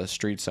Tristan's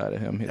street side of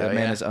him. That Oh,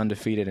 man yeah? is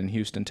undefeated in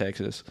Houston,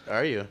 Texas.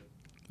 Are you?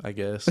 I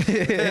guess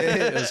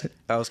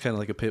I was kind of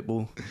like a pit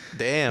bull.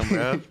 Damn,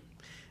 bro.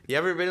 You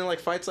ever been in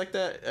like fights like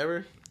that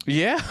ever?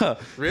 Yeah.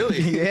 Really?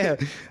 Yeah.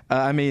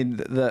 I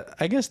mean,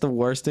 I guess the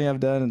worst thing I've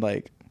done,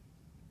 like,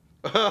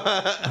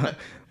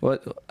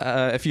 what?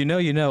 If you know,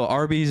 you know.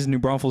 Arby's, New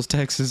Braunfels,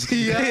 Texas.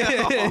 You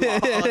got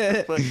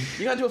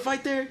into a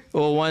fight there?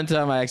 Well, one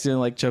time I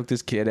accidentally like choked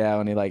this kid out,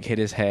 and he like hit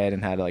his head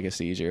and had like a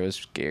seizure. It was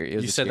scary. It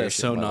was You the said that scariest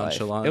shit so of my life.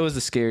 nonchalant. It was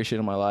the scariest shit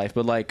of my life.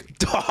 But like,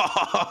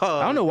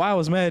 I don't know why I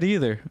was mad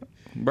either.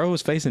 Bro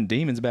was facing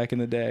demons back in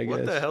the day. I guess.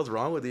 What the hell's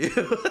wrong with you?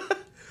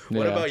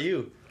 What Yeah. about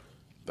you?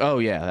 Oh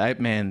yeah, that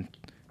man,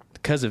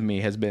 because of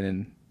me, has been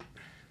in.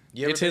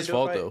 You ever It's been his to a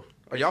fault, fight? though.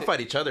 Or y'all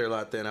fight each other a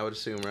lot then, I would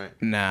assume, right?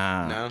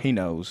 Nah, No? he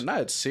knows.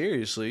 Not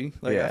seriously.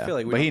 Like Yeah, I feel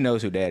like we but he don't-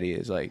 knows who Daddy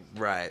is. Like,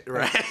 Right.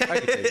 I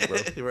can take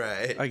it, bro.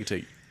 Right. I can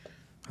take.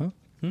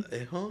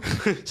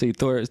 see,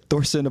 Thor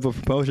setting up a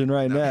promotion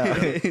right now.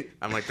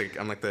 I'm like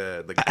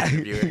the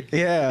interviewer.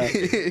 Yeah.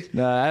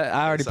 No,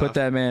 I already That's put off.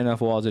 that man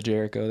enough walls of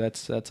Jericho.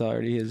 That's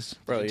already his.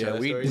 Bro, Did you yeah, tell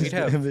that story?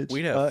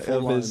 we'd have Of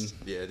full on. his-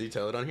 Yeah, do you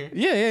tell it on here?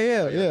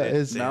 Yeah.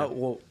 It's Damn. Not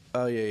well.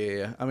 Oh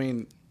yeah. I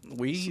mean,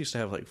 we used to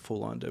have like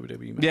full on WWE.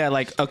 matches. yeah,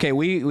 like okay,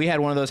 we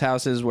had one of those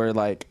houses where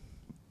like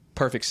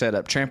perfect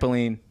setup,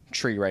 trampoline,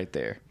 tree right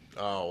there.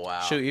 Oh wow.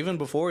 Shoot, even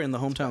before in the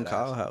hometown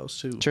Kyle house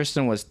too.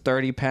 Tristan was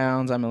 30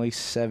 pounds. I'm at least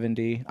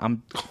 70.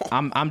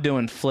 I'm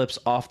doing flips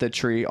off the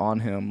tree on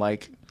him,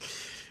 like,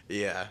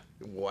 Yeah.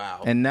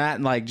 Wow. and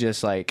not like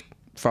just like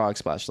frog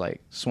splash,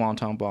 like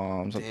swanton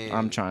bombs. Damn.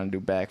 I'm trying to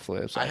do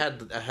backflips. I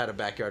had a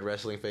backyard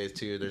wrestling phase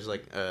too. There's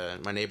like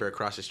my neighbor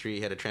across the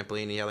street had a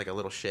trampoline. He had like a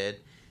little shed,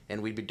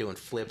 and we'd be doing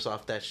flips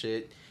off that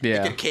shit.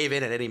 Yeah. You could cave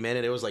in at any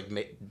minute. It was like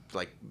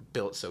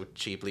built so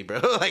cheaply, bro.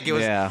 Like it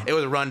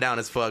was run down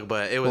as fuck,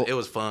 but it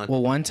was fun.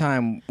 Well, one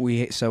time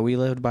we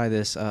lived by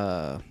this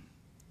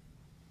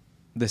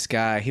this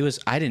guy.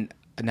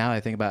 Now that I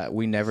think about it,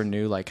 we never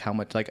knew like how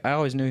much. Like I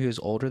always knew he was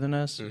older than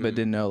us, but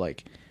didn't know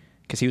like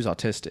because he was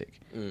autistic,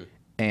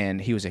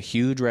 and he was a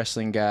huge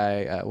wrestling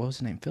guy. What was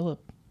his name? Philip.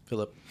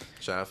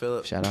 Shout out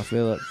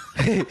Philip.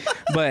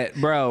 But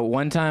bro,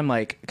 one time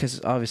like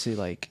because obviously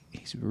like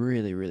he's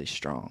really really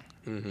strong.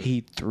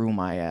 He threw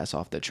my ass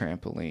off the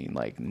trampoline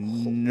like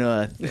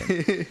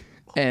nothing,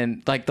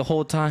 and like the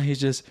whole time he's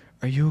just,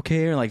 "Are you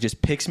okay?" And like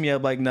just picks me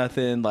up like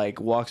nothing, like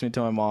walks me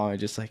to my mom and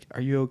just like,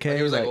 "Are you okay?"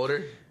 He was like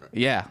older.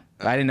 Yeah,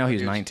 I didn't know he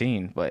was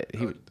 19, but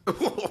he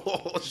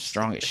was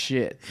strong as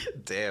shit.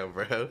 Damn,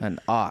 bro. An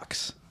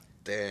ox.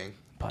 Dang.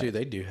 Dude,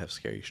 they do have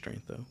scary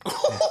strength though.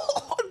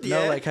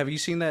 Yeah. No, like, have you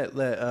seen that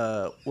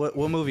what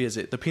movie is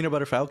it? The Peanut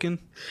Butter Falcon?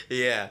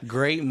 Yeah.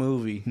 Great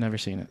movie. Never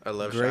seen it. I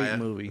love Great Shia.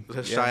 movie.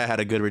 Shia had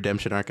a good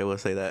redemption arc. I will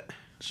say that.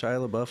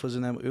 Shia LaBeouf was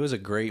in that. It was a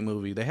great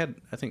movie. They had,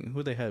 I think,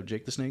 who they have?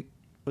 Jake the Snake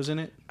was in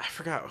it. I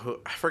forgot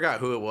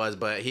who it was,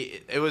 but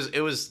it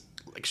was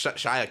like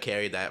Shia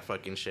carried that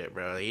fucking shit,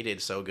 bro. He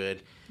did so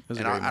good.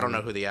 And I don't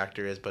know who the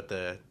actor is, but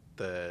the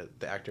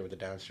actor with the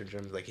Down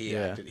syndrome, like he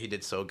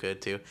did so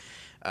good too.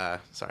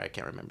 Sorry, I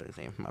can't remember his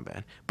name. My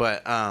bad.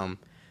 But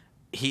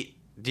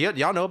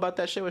y'all know about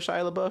that shit with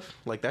Shia LaBeouf?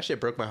 Like that shit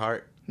broke my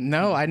heart.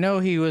 No, I know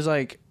he was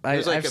like,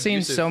 I've seen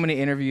abusive. so many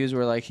interviews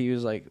where like he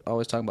was like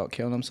always talking about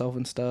killing himself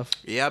and stuff.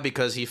 Yeah,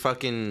 because he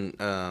fucking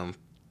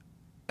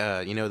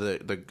you know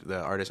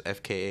the artist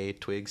FKA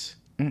Twigs?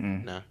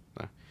 No.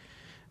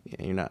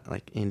 Yeah, you're not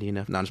like indie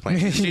enough. No, I'm just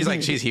playing.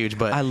 She's huge,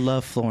 but I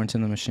love Florence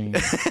and the Machine.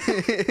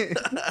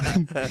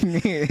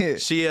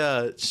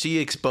 she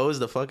exposed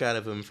the fuck out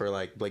of him for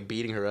like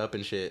beating her up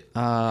and shit.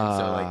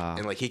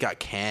 And so he got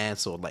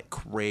canceled like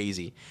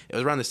crazy. It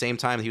was around the same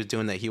time he was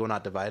doing that "He Will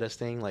Not Divide Us"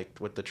 thing, like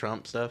with the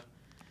Trump stuff.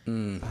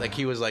 Like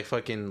he was like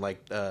fucking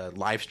like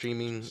live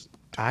streaming.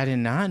 I did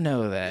not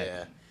know that.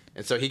 Yeah.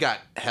 And so he got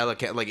hella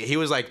like he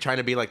was like trying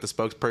to be like the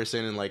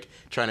spokesperson and like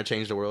trying to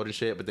change the world and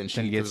shit, but then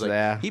she was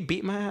like, he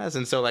beat my ass,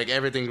 and so like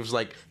everything was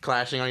like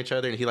clashing on each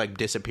other, and he like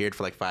disappeared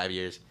for like 5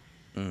 years.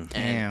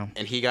 Damn.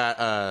 And he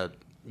got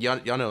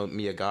y'all know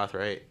Mia Goth,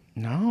 right?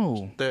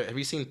 No. Have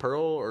you seen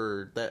Pearl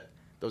or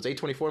those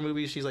A24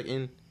 movies? She's like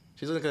in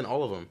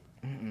all of them.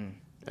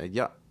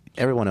 Yeah.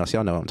 Everyone else,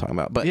 y'all know what I'm talking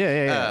about. But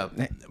yeah.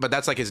 But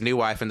that's like his new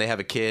wife, and they have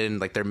a kid, and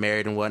like they're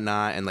married and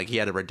whatnot, and like he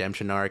had a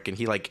redemption arc, and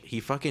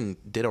he fucking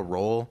did a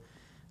role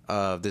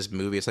of this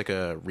movie. It's like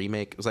a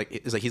remake. It's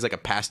like he's like a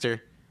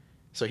pastor,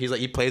 so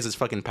he plays this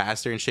fucking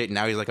pastor and shit. And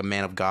now he's like a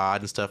man of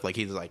God and stuff. Like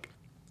he's like,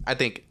 I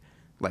think,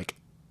 like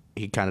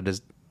he kind of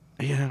does.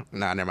 Yeah,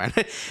 nah, never mind.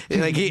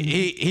 Like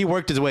he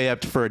worked his way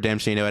up for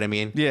redemption. You know what I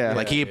mean? Yeah.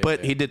 Like he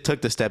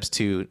took the steps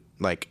to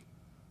like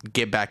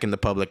get back in the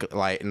public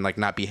light and like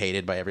not be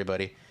hated by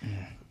everybody.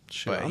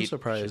 Shit, I'm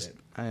surprised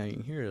I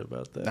ain't hear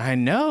about that. I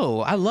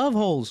know. I love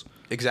Holes.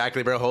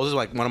 Exactly, bro. Holes is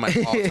like one of my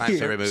all-time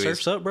favorite movies.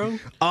 Surf's Up, bro.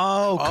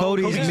 Oh,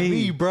 Cody's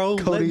me, bro.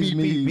 Cody's Let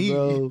me be me.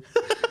 bro.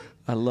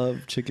 I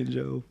love Chicken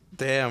Joe.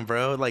 Damn,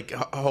 bro. Like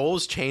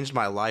Holes changed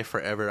my life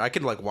forever. I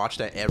could like watch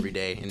that every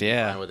day and be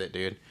fine with it,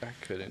 dude. I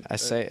couldn't. I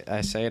say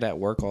it at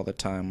work all the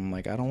time. I'm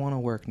like, I don't want to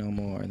work no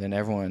more. And then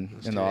everyone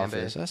in the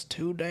office, that's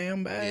too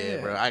damn bad.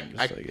 Yeah, bro.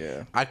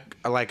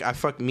 I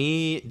fuck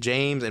me,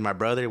 James, and my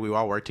brother. We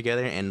all work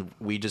together, and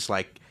we just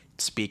like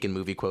speak in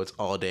movie quotes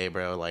all day,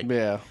 bro. Like,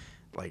 yeah.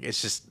 Like it's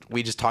just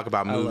we just talk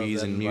about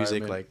movies and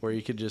music, like where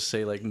you could just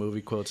say like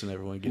movie quotes and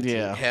everyone gets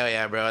it. Hell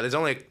yeah, bro. There's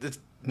only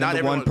not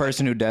the one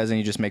person who does, and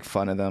you just make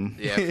fun of them.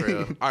 Yeah, for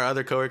real. Our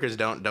other coworkers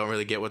don't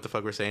really get what the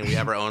fuck we're saying. We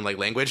have our own like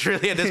language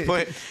really at this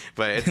point,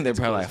 but they're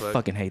probably like, I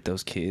fucking hate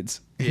those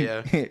kids.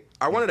 Yeah.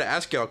 I wanted to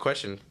ask y'all a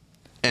question,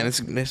 and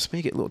let's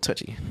make it a little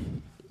touchy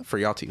for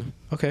y'all two.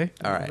 Okay.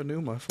 All right. I never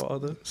knew my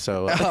father.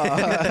 So,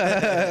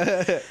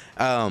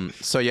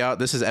 so y'all,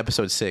 this is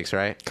episode 6,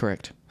 right?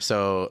 Correct.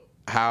 So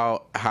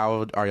how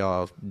are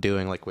y'all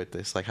doing like with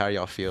this? Like how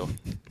y'all feel?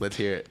 Let's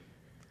hear it.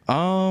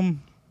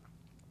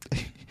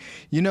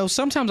 You know,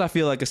 sometimes I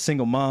feel like a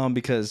single mom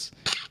because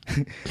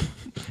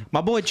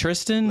my boy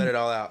Tristan let it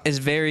all out. Is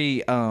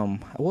very what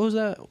was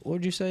that? What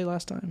did you say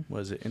last time?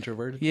 Was it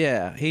introverted?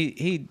 Yeah,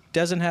 he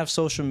doesn't have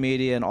social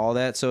media and all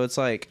that, so it's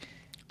like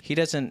he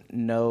doesn't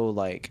know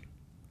like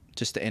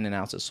just the in and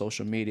outs of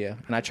social media.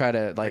 And I try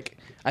to like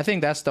I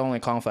think that's the only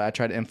conflict I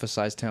try to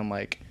emphasize to him,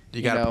 like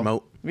you gotta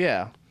promote.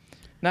 Yeah.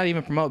 Not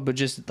even promote, but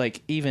just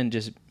like even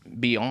just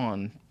be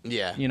on.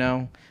 Yeah. You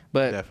know?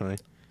 But definitely.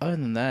 Other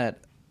than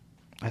that,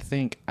 I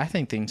think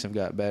things have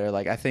got better.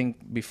 Like I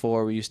think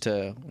before we used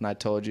to, when I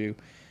told you,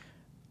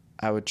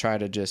 I would try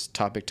to just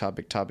topic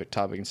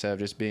instead of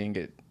just being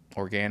it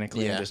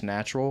organically and just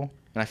natural.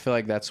 And I feel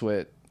like that's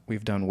what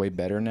we've done way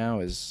better now.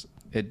 Is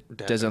it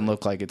doesn't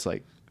look like it's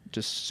like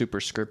just super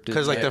scripted.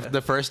 Because like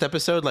the first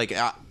episode, like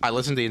I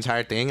listened to the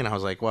entire thing and I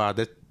was like, wow,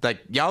 this,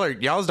 like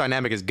y'all's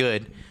dynamic is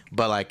good,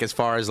 but like as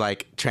far as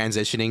like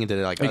transitioning into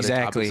like other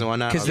topics and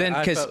whatnot,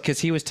 because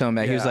he was telling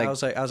me he was like,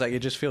 I was like, it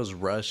just feels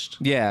rushed.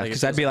 Yeah,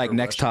 because I'd be like,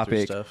 next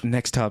topic.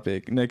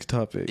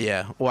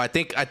 Yeah, well, I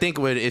think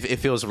what it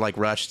feels like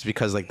rushed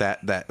because like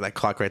that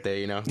clock right there,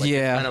 you know. Like,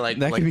 yeah, kind of like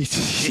that like, could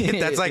be.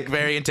 that's like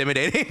very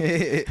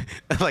intimidating.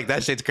 Like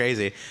that shit's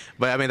crazy,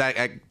 but I mean,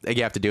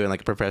 you have to do it in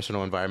like a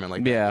professional environment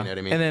like that. Yeah, You know what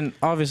I mean? And then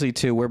obviously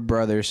too, we're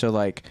brothers, so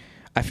like,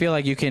 I feel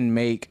like you can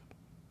make,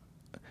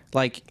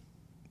 like,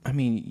 I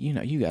mean, you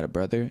know, you got a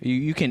brother.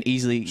 You can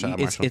easily.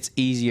 It's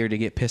easier to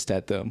get pissed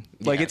at them.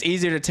 Like it's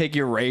easier to take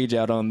your rage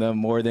out on them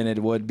more than it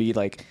would be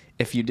like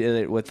if you did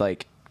it with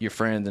like your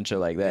friends and shit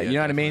like that. You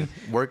know what I mean?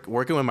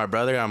 Working with my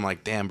brother, I'm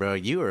like, damn, bro,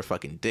 you were a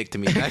fucking dick to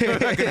me. Back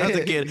when I was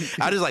a kid,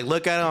 I just like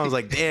look at him. I was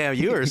like, damn,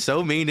 you were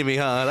so mean to me,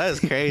 huh? That is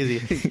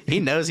crazy. He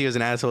knows he was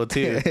an asshole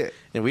too,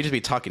 and we just be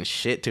talking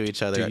shit to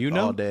each other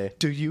all day.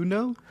 Do you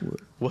know?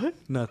 What?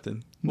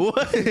 Nothing.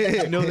 What?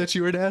 You know that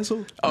you were an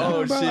asshole?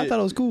 Oh, bro, shit! I thought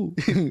it was cool.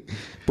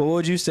 But what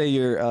would you say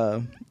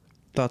your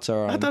thoughts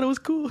are on? I thought it was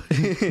cool.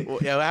 Well,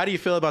 yeah, how do you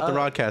feel about the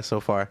broadcast so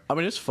far? I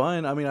mean, it's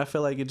fun. I mean, I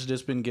feel like it's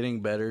just been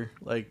getting better.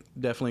 Like,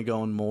 definitely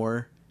going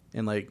more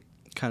and like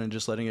kind of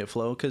just letting it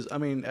flow. Because I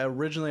mean,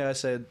 originally I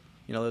said,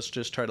 you know, let's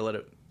just try to let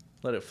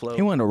it flow.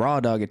 He wanted to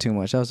raw dog it too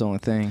much. That was the only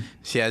thing.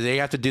 Yeah, they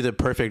have to do the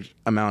perfect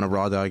amount of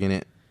raw dog in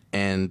it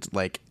and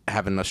like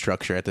having a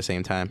structure at the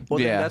same time. Well,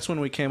 yeah, that's when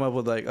we came up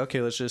with like,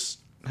 okay, let's just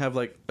have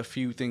like a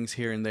few things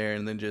here and there,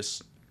 and then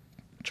just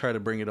try to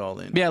bring it all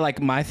in. Yeah,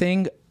 like my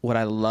thing, what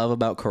I love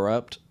about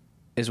Corrupt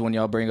is when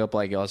y'all bring up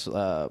like y'all's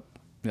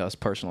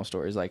personal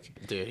stories. Like,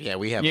 dude, yeah,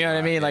 we have. You know what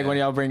I mean? Yeah. Like when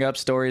y'all bring up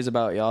stories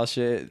about y'all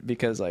shit,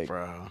 because like,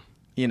 bro,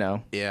 you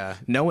know, yeah,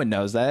 no one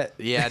knows that.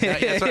 Yeah,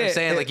 that's what I'm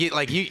saying.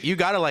 Like you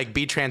gotta like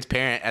be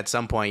transparent at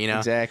some point. You know,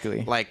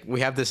 exactly. Like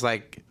we have this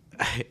like,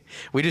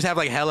 we just have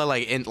like hella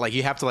like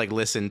you have to like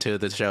listen to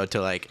the show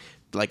to like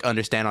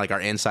understand like our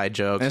inside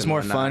jokes. And it's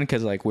more fun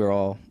because like we're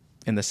all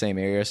in the same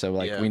area, so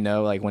like we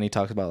know like when he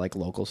talks about like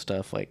local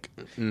stuff, like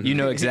you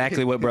know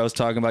exactly what bro's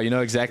talking about. You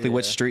know exactly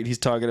what street he's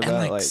talking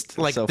about. And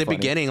like so the funny.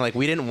 beginning, like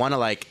we didn't want to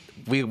like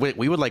we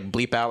would like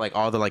bleep out like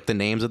all the like the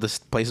names of the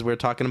places we were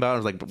talking about. I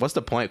was like, what's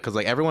the point? Because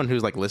like everyone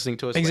who's like listening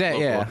to us,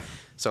 exactly, like, local.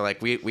 So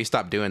like we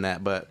stopped doing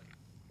that, but.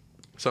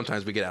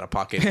 Sometimes we get out of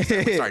pocket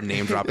and we start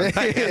name dropping.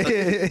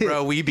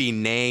 Bro, we be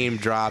name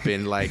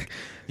dropping like,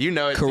 you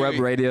know it. Corrupt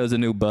Radio is a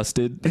new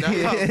Busted. No,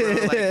 bro,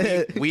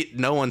 like we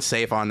no one's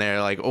safe on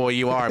there. Like, oh,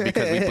 you are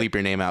because we bleep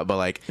your name out. But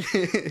like,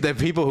 the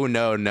people who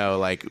know,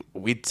 like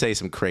we'd say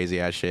some crazy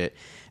ass shit.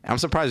 I'm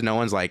surprised no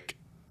one's like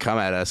come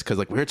at us because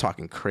like we're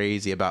talking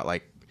crazy about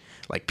like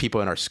people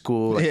in our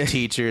school, like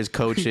teachers,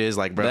 coaches.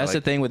 Like, bro, that's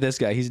the thing with this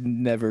guy. He's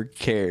never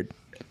cared.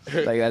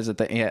 Like that's the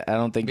thing. Yeah, I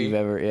don't think you've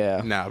ever.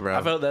 Yeah. Nah, bro.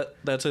 I felt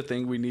that's a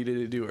thing we needed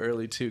to do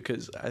early too,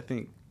 because I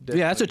think.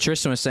 Yeah, that's what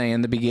Tristan was saying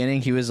in the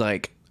beginning. He was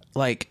like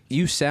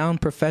you sound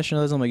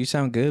professionalism, like you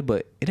sound good,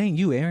 but it ain't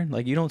you, Aaron.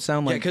 Like you don't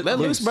sound like let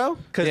loose, bro.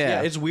 Because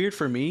it's weird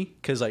for me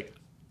because like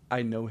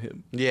I know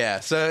him. Yeah,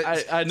 so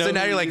I know. So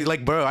now you're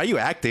like, bro, are you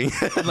acting?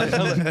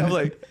 I'm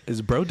like,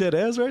 is bro dead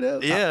ass right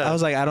now? Yeah. I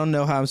was like, I don't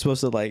know how I'm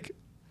supposed to like.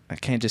 I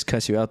can't just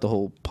cuss you out the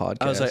whole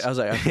podcast. I was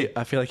like,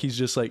 I feel like he's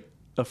just like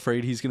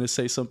afraid he's gonna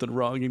say something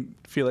wrong and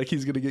feel like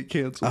he's gonna get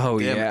canceled. Oh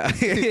yeah.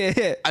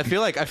 I feel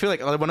like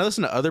when I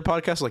listen to other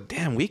podcasts, like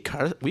damn, we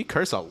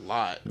curse a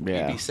lot.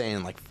 Yeah. We be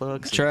saying like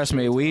fucks. Trust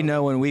me, we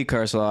know when we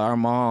curse a lot. Our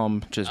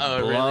mom just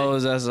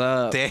blows us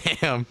up.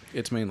 Damn,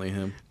 it's mainly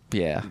him.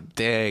 Yeah.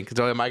 Dang.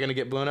 So am I gonna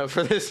get blown up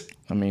for this?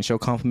 I mean, she'll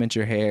compliment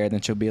your hair,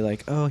 then she'll be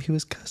like, "Oh, he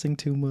was cussing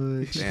too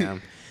much."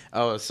 Damn.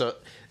 Oh, so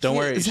don't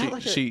worry.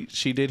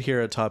 She did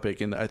hear a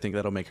topic, and I think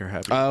that'll make her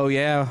happy. Oh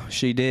yeah,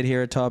 she did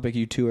hear a topic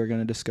you two are going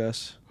to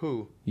discuss.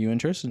 Who? You and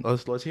Tristan.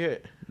 Let's hear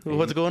it.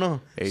 What's going on?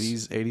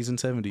 80s and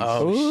 70s.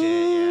 Oh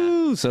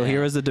shit! Yeah. So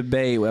here was the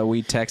debate that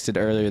we texted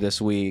earlier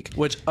this week.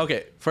 Which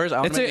first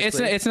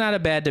it's not a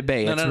bad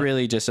debate. It's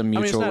really just a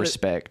mutual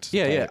respect.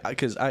 Yeah,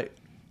 because I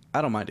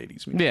don't mind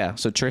 80s music. Yeah.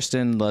 So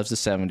Tristan loves the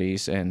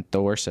 70s, and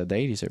Thor said the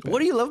 80s are better. What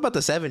do you love about the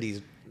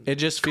 70s? It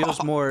just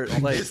feels more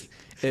like.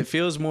 It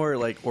feels more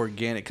like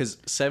organic because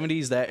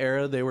 70s, that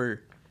era, they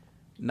were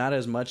not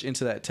as much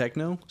into that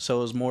techno. So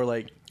it was more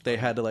like they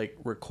had to like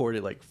record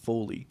it like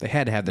fully. They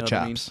had to have the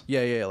chops. I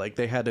mean? Yeah. Like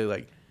they had to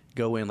like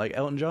go in like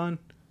Elton John.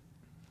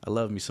 I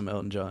love me some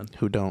Elton John.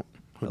 Who don't?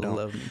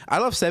 Love me. I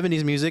love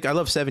 70s music. I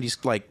love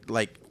 70s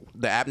like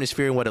the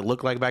atmosphere and what it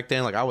looked like back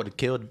then. Like I would have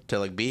killed to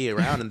like be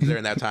around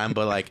during that time,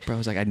 but like bro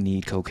was like, I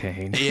need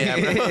cocaine.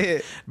 Yeah,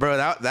 bro,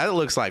 that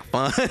looks like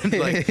fun.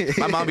 Like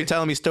my mom be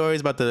telling me stories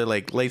about the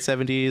like late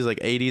 70s, like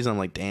 80s. I'm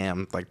like,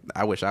 damn, like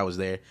I wish I was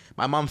there.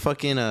 My mom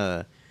fucking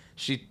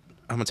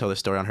I'm gonna tell this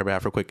story on her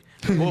behalf real quick.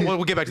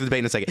 We'll get back to the debate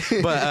in a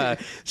second. But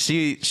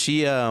she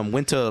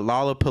went to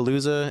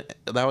Lollapalooza.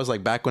 That was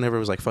like back whenever it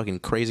was like fucking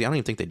crazy. I don't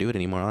even think they do it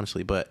anymore,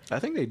 honestly. But I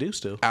think they do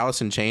still. Alice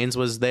in Chains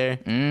was there,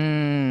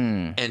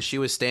 and she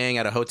was staying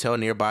at a hotel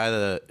nearby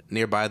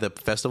the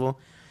festival.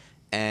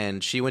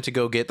 and she went to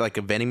go get like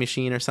a vending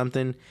machine or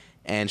something,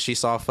 and she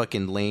saw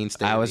fucking Lane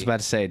Staley. I was about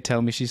to say,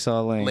 tell me she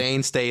saw Lane.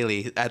 Lane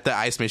Staley at the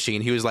ice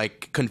machine. He was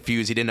like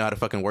confused. He didn't know how to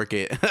fucking work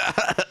it.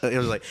 It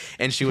was like,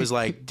 and she was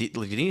like, "Do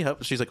you need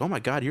help?" She's like, "Oh my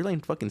god, you're Lane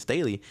fucking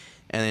Staley."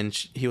 And then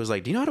he was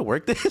like, "Do you know how to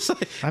work this?"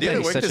 Like, I "Do you know bet how to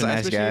he's work such this a ice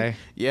nice machine?" guy.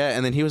 Yeah,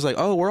 and then he was like,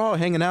 "Oh, we're all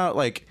hanging out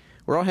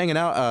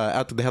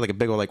out there. They had like a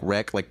big old like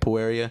rec like pool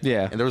area.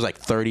 Yeah. And there was like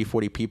 30,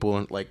 40 people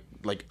and like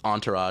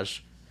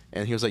entourage.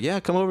 And he was like, "Yeah,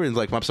 come over." And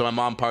like, so my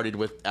mom partied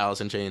with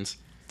Alice in Chains.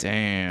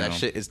 Damn. That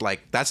shit is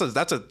like that's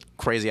a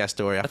crazy ass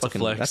story. That's a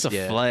flex. That's a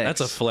yeah. flex.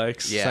 That's a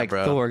flex. Yeah, It's like,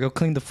 bro. Thor, go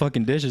clean the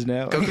fucking dishes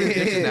now. Go clean the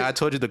dishes now. I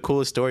told you the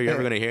coolest story you're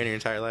ever gonna hear in your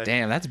entire life.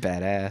 Damn, that's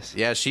badass.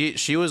 Yeah,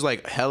 she was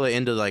like hella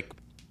into like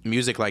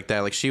music like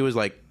that. Like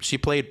she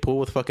played pool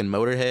with fucking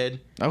Motorhead.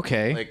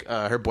 Okay. Like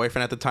her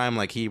boyfriend at the time,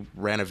 like he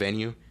ran a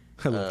venue.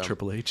 I love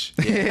Triple H.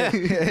 Yeah,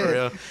 for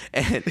real.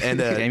 And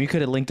Damn, you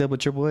could have linked up with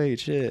Triple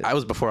H. Shit. I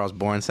was before I was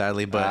born,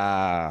 sadly,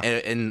 but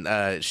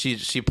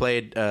she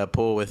played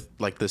pool with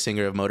like the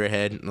singer of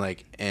Motorhead,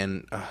 like,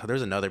 and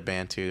there's another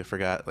band too. I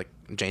forgot, like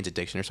Jane's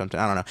Addiction or something.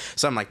 I don't know,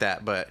 something like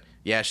that. But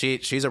yeah,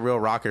 she's a real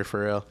rocker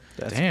for real.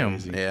 That's Damn.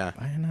 crazy. Yeah,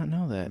 I did not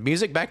know that.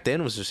 music back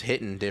then was just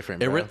hitting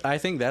different. Bro. I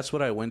think that's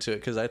what I went to it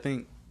because I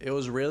think it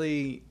was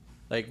really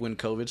like when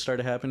COVID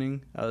started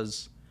happening. I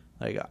was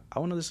like, I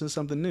want to listen to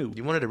something new.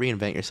 You wanted to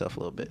reinvent yourself a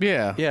little bit.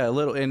 Yeah. Yeah, a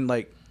little. And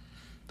like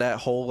that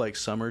whole like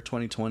summer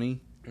 2020,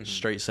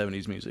 straight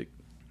 70s music,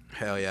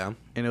 Hell yeah.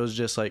 and it was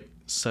just like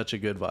such a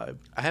good vibe.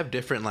 I have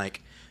different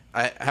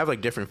I have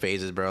like different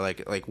phases, bro.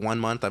 Like 1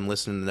 month I'm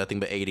listening to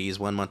nothing but 80s.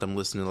 1 month I'm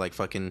listening to like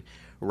fucking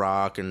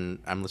rock, and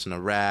I'm listening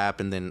to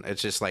rap, and then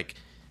it's just like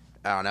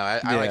I don't know.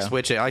 I like Yeah.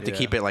 switch it. I like to Yeah.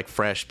 keep it like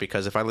fresh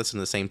because if I listen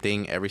to the same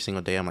thing every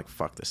single day, I'm like,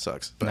 fuck, this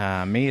sucks. But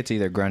Nah, me it's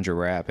either grunge or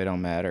rap. It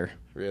don't matter.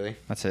 really,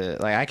 That's it.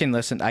 Like I can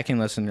listen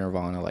to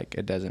Nirvana. Like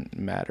it doesn't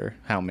matter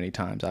how many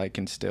times I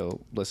can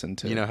still listen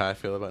to. you know how I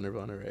feel about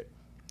Nirvana, right?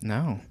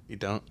 No. You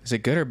don't? Is it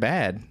good or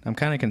bad? I'm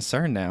kind of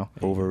concerned now.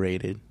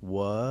 Overrated.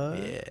 What?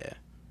 Yeah.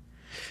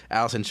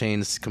 Alice in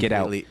Chains Get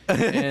out. completely.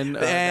 And,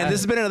 And this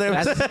has been another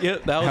That's- episode. Yeah,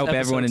 that I was hope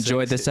everyone episode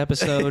enjoyed 6. this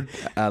episode.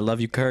 I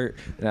love you, Kurt.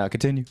 Now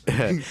continue.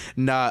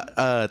 Nah,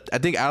 I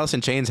think Alice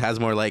in Chains has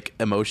more like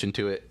emotion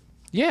to it.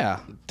 Yeah.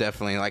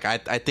 Definitely. Like I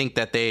think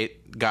that they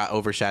got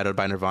overshadowed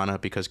by Nirvana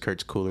because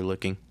Kurt's cooler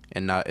looking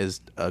and not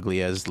as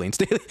ugly as Lane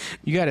Staley.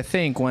 You got to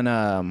think when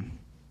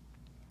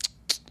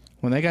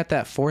they got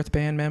that fourth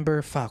band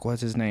member. Fuck,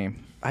 what's his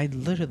name? I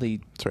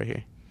literally It's right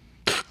here.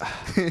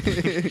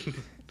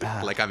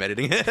 Like I'm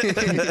editing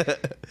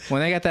it.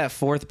 when they got that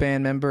fourth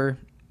band member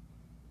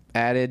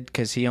added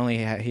because he only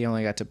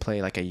got to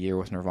play like a year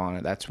with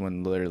Nirvana. That's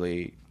when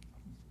literally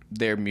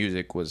their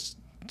music was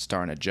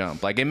starting to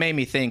jump. Like it made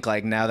me think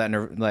like now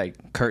that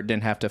like Kurt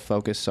didn't have to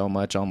focus so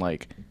much on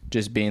like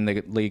just being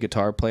the lead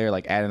guitar player,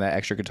 like adding that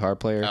extra guitar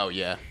player. Oh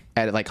yeah.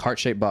 Added like Heart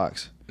Shaped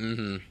Box.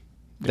 Mm-hmm.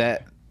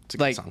 That It's a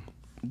good like song.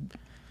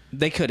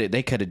 they could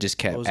have just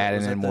kept What was that? adding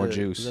Was in that more the-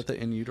 juice. Was that the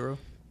In Utero?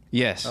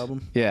 Yes.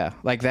 album? Yeah.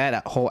 Like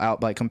that whole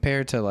out like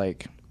compared to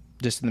like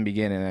just in the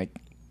beginning like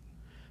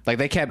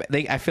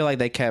I feel like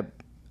they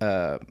kept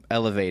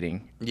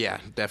elevating. Yeah,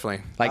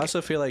 definitely. I Like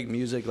also feel like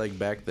music like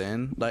back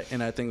then, like,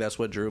 and I think that's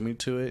what drew me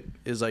to it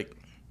is like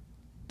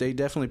they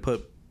definitely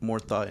put more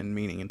thought and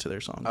meaning into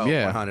their songs. Oh,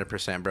 Yeah.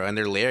 100%, bro. And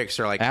their lyrics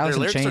are like Alice their in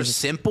lyrics are Chains-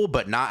 simple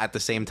but not at the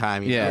same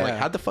time. You Yeah. know? Like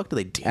how the fuck do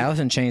they do? Alice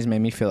in Chains made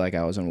me feel like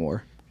I was in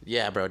war.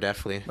 Yeah, bro,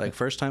 definitely. Like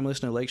first time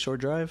listening to Lakeshore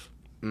Drive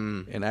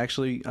and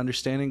actually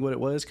understanding what it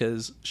was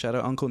because shout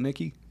out Uncle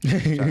Nicky.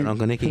 Shout out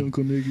Uncle Nicky.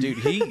 Dude,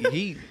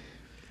 he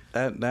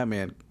that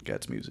man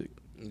gets music.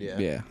 Yeah.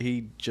 Yeah.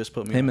 He just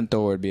put me Him on. and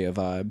Thor would be a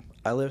vibe.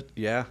 I lived,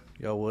 yeah,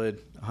 y'all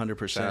would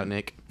 100%. Shout out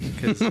Nick.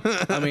 Because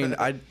I mean,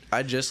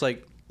 I just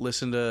like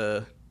listened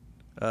to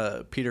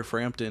Peter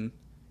Frampton.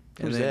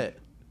 Who's then- that?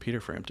 Peter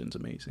Frampton's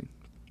amazing.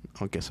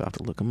 I guess I'll have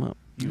to look him up.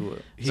 You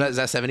would. Is that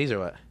 70s or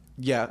what?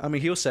 Yeah, I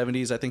mean, he was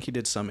 70s. I think he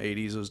did some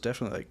 80s. It was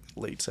definitely like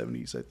late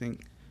 70s, I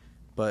think.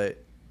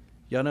 But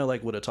y'all know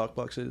like what a talk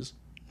box is?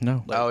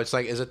 No. Like- Oh, it's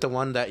like, is it the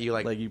one that you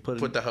like Like you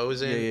put the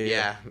hose in?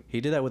 Yeah.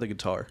 He did that with a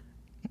guitar.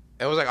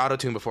 It was like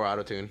auto-tune before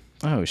auto-tune.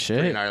 Oh Pretty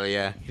shit. gnarly,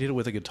 yeah. He did it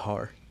with a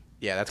guitar.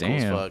 Yeah, that's cool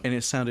as Damn. fuck. And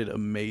it sounded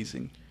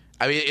amazing.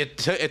 I mean, it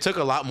took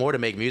a lot more to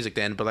make music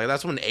then, but like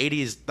that's when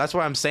 80s. That's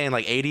why I'm saying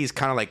like 80s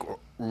kind of like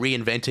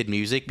reinvented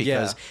music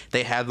because Yeah.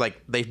 they had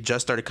like they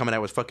just started coming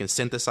out with fucking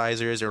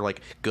synthesizers or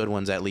like good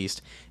ones at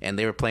least, and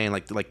they were playing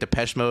like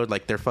Depeche Mode,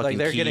 like their fucking Like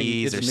they're keys,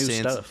 getting it's their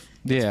new synths. stuff.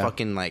 It's Yeah.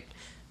 fucking like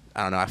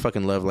I don't know. I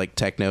fucking love like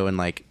techno and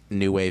like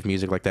new wave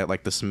music like that,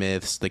 like the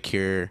Smiths, the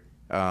Cure.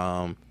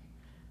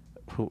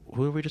 Who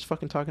were we just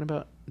fucking talking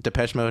about?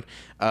 Depeche Mode.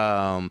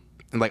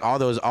 And like all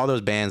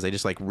those bands, they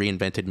just like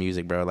reinvented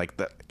music, bro. Like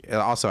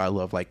also I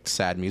love like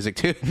sad music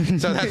too.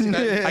 So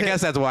I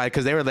guess that's why,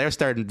 because they're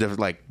starting to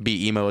like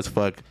be emo as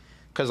fuck,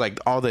 because like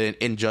all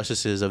the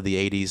injustices of the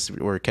 '80s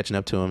were catching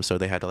up to them, so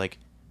they had to like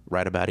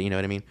write about it. You know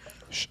what I mean?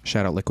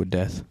 Shout out Liquid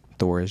Death.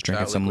 Thor is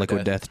drinking out some Liquid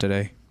Liquid Death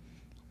today.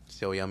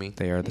 So yummy.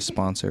 They are the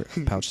sponsor.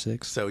 Pouch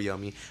 6. So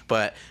yummy.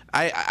 But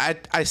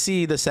I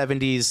see the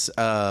 '70s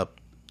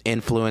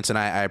influence, and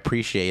I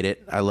appreciate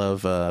it. I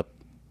love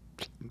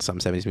some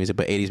 70s music,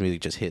 but 80s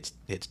music just hits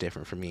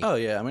different for me. Oh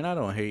yeah, I mean I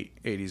don't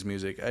hate 80s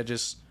music.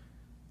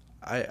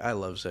 I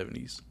love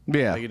 70s.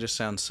 Yeah. Like it just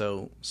sounds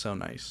so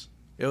nice.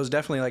 It was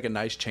definitely like a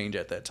nice change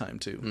at that time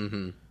too.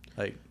 Mm-hmm.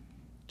 Like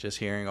just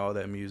hearing all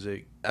that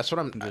music. That's what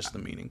and just the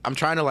meaning. I'm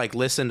trying to like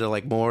listen to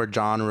like more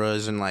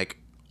genres and like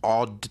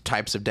all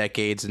types of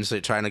decades, and so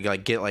trying to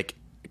like get like,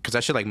 because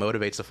that shit like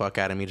motivates the fuck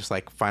out of me. Just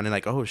like finding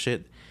like, oh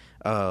shit,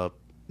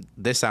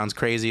 this sounds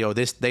crazy. Oh,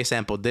 they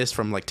sampled this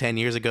from like 10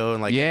 years ago,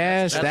 and like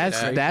Yes,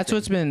 that's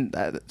what's been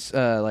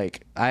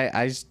like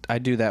I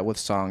do that with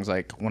songs.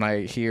 Like when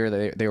I hear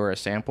they were a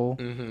sample,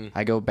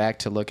 I go back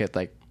to look at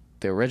like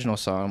the original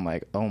song. I'm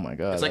like, oh my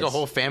god, it's like a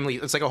whole family.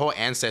 It's like a whole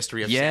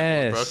ancestry of Yes.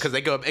 samples,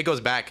 bro. Because it goes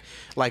back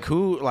like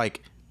who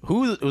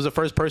was the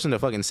first person to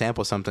fucking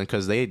sample something?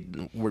 Because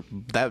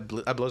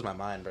that blows my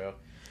mind, bro.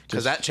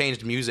 Because that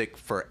changed music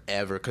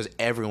forever. Because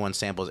everyone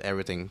samples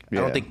everything. I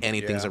don't think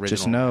anything's original.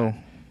 Just know.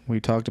 We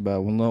talked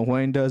about when Lil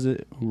Wayne does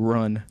it,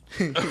 run.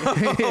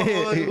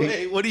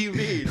 Wait, what do you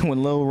mean?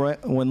 when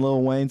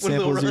Lil Wayne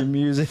samples your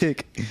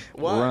music,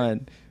 Why?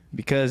 run.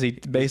 Because he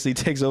basically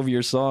takes over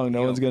your song.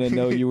 No one's gonna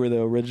know you were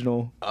the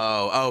original.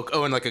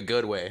 Oh, in like a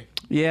good way.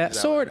 Yeah,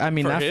 sort. I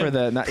mean, not him? for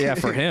the. Yeah,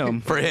 for him.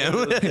 For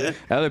him.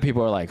 Other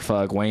people are like,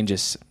 "Fuck, Wayne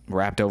just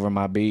rapped over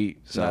my beat."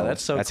 So No,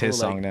 that's so that's cool. his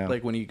song now.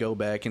 Like when you go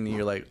back and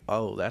you're like,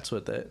 oh, that's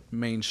what that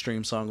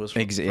mainstream song was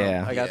from.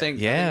 Yeah. Like I think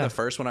Yeah. the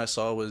first one I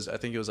saw was, I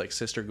think it was like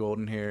Sister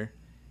Golden Hair,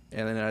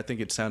 and then I think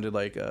it sounded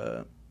like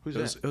Who's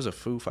it was a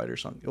Foo Fighter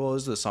song. Well, it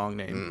was the song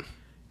name,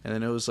 and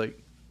then it was like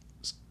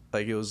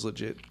it was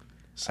legit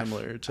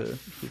similar to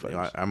Foo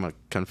Fighters. I'm gonna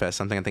confess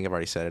something. I think I've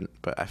already said it,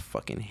 but I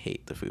fucking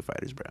hate the Foo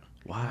Fighters, bro.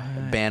 Why?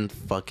 The band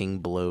fucking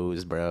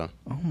blows, bro.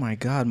 Oh my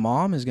God,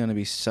 Mom is gonna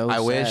be so I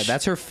sad. wish-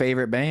 That's her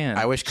favorite band.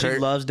 I wish she Kurt-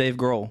 loves Dave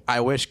Grohl.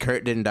 I wish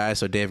Kurt didn't die,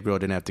 so Dave Grohl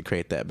didn't have to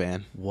create that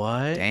band.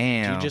 What?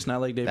 Damn. Do you just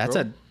not like Dave That's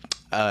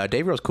Grohl?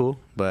 Dave Grohl's cool,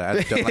 but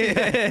I don't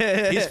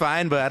like. He's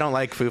fine, but I don't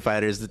like Foo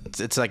Fighters.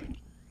 It's like,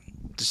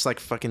 just like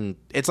fucking.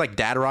 It's like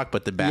dad rock,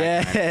 but the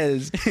bad kind.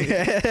 Yes.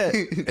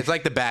 It's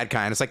like the bad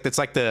kind. It's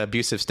like the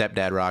abusive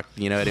stepdad rock.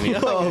 You know what I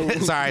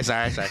mean?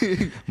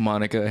 sorry.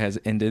 Monica has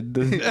ended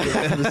the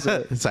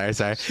episode.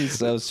 sorry.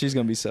 She's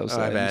gonna be so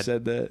sad. You bad.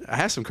 said that. I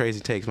have some crazy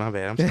takes. My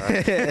bad. I'm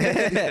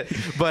sorry.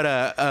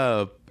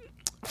 But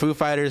Foo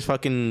Fighters,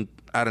 fucking.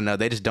 I don't know.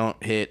 They just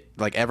don't hit.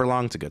 Like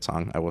Everlong's a good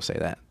song. I will say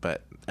that.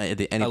 But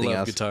anything I love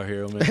else, Guitar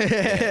Hero,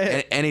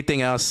 man.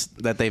 anything else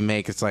that they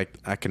make, it's like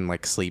I can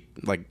like sleep.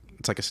 Like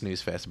it's like a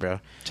snooze fest, bro.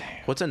 Damn.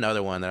 What's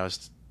another one that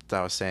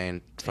I was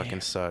saying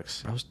fucking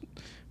sucks?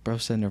 Bro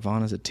said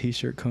Nirvana's a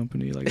t-shirt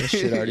company. Like that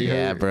shit already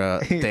Yeah, hurt. bro.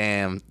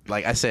 Damn.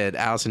 Like I said,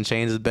 Alice in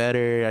Chains is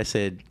better. I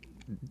said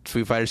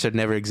Foo Fighters should have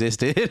never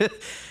existed.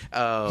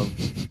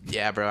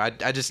 Yeah, bro.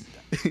 I just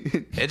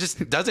it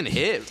just doesn't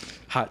hit.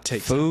 Hot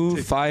takes.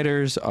 Foo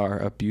Fighters are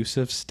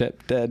abusive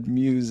stepdad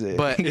music.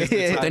 But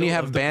then you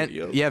have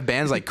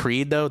bands like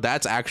Creed though.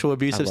 That's actual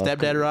abusive love stepdad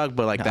Creed. rock.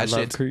 But like I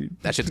love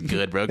that shit's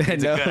good, bro. It's a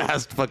know. good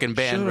ass fucking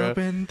band, bro.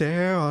 been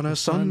there on a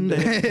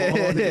Sunday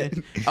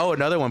morning. Oh,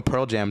 another one.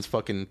 Pearl Jam's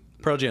fucking.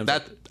 Pearl Jam's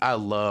That I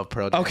love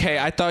Pearl Jam. Okay,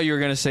 I thought you were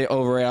gonna say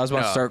overrated. I was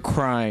about to No. start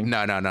crying. No.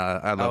 I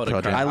love would've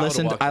Pearl cried. Jam. I would've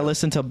listened. walked I out.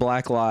 listened to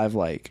Black Live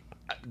like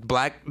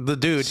The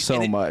dude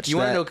So much. You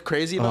want to That- know what's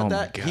crazy about oh my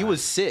that? He God.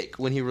 was sick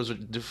when he was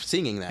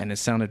singing that, and it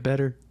sounded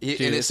better. and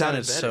Dude, it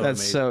sounded so better. That's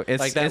amazing. so- it's-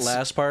 like that it's-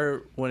 last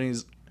part when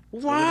he's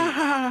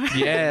Wow.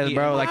 Yeah, He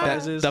bro, like that.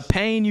 improvises. The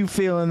pain you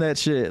feel in that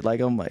shit. Like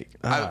I'm like,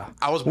 I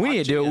was We need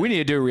to do. watching it. We need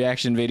to do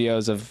reaction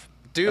videos of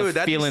Dude,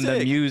 that'd be feeling the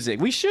sick. music.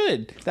 We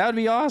should. That would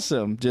be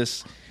awesome.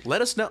 Just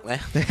Let us know.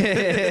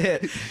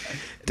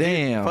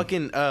 damn.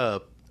 Fucking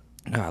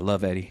I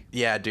love Eddie.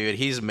 yeah, dude,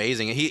 he's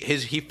amazing.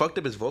 He fucked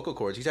up his vocal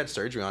cords. He's had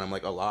surgery on him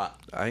like a lot.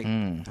 I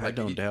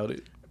don't doubt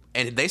it.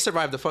 And they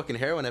survived the fucking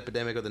heroin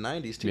epidemic of the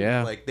 90s too.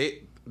 Yeah. Like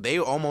they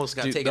almost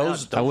got Dude, taken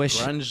those out. I wish-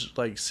 grunge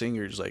like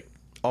singers like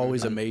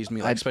always amazed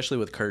me, like especially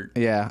with Kurt.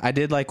 Yeah, I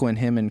did like when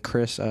him and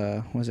Chris.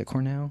 Was it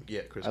Cornell?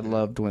 Yeah, Chris I Cornell.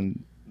 loved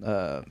when.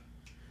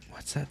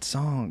 What's that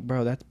song,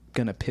 bro? That's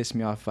gonna piss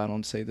me off if I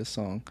don't say this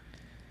song.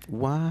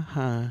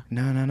 Why?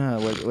 No.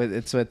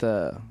 It's with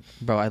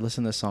bro. I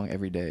listen to this song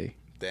every day.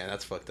 Damn,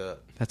 that's fucked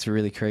up. That's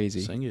really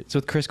crazy. Sing it. It's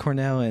with Chris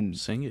Cornell and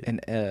Sing it. and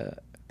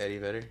Eddie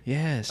Vedder.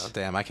 yes. Oh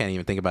damn, I can't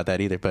even think about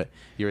that either. But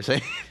you were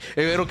saying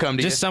it'll come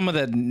to Just you. some of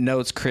the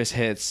notes Chris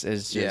hits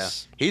is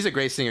just He's a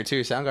great singer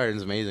too.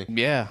 Soundgarden's amazing.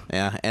 yeah.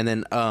 Yeah, and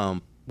then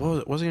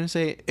what was I gonna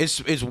say?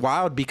 It's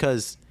wild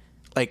because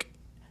like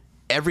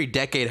every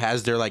decade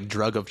has their like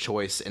drug of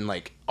choice, and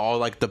like all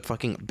like the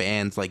fucking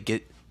bands like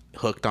get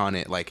hooked on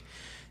it. Like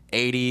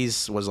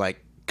 80s was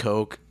like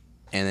coke,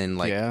 and then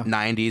like Yeah.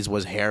 90s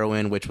was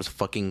heroin, which was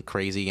fucking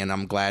crazy. And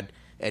I'm glad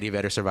Eddie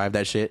Vedder survived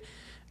that shit.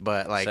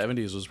 But like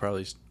 70s was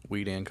probably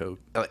weed and coke.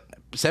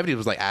 70s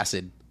was like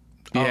acid.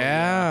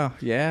 Yeah.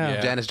 Yeah.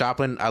 Janis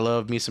Joplin, I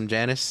love me some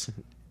Janis.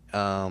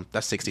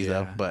 That's 60s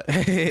though, Yeah. but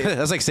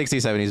that's like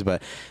 60s, 70s.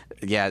 But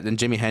yeah, then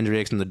Jimi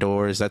Hendrix and the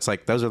Doors. That's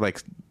like good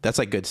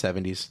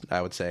 70s,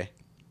 I would say.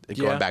 Yeah.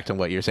 Going back to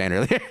what you were saying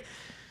earlier.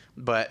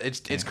 But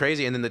it's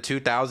crazy. And then the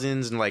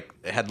 2000s and like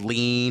it had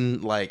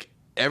lean, like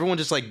everyone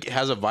just like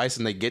has a vice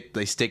and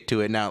they stick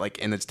to it now.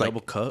 Like, and it's like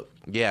Double cup.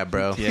 Yeah,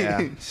 bro.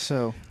 Yeah.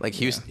 So Like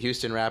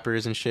Houston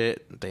rappers and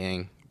shit.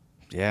 Dang.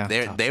 yeah,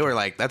 They were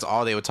like, that's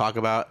all they would talk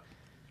about.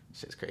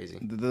 Shit's crazy.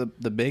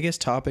 the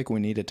biggest topic we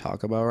need to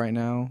talk about right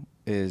now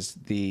is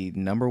the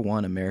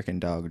 #1 American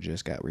dog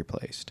just got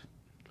replaced.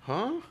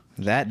 Huh?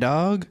 That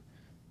dog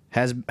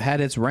has had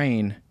its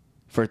reign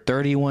for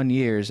 31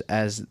 years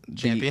as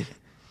Champion?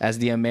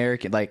 the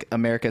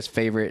America's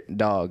favorite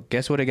dog.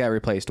 Guess what it got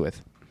replaced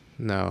with?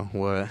 No,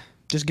 what?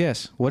 Just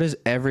guess. What does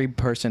every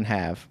person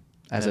have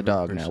as a Every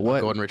dog person. now?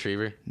 What? Golden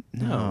Retriever?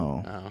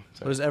 No. Oh. What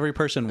Sorry. does every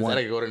person Is want?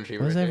 that a Golden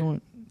Retriever? What does right there?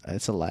 everyone?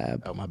 It's a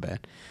lab. Oh, my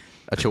bad.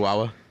 A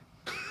Chihuahua?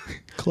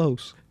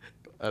 Close.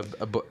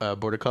 A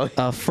Border Collie?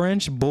 A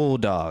French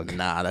bulldog.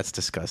 Nah, that's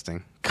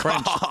disgusting.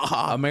 French.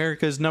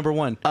 America's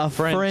 #1. A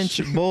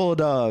French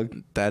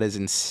bulldog. That is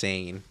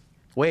insane.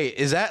 Wait,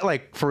 is that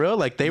like for real?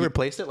 Like they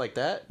replaced it like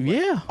that? Like,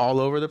 Yeah. all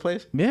over the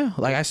place? Yeah,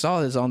 like I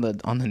saw this on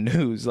the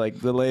news. Like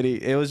the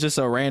lady, it was just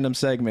a random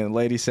segment. The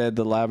lady said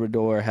the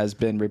Labrador has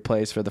been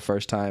replaced for the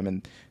first time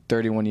in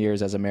 31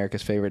 years as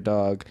America's favorite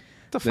dog.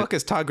 What the fuck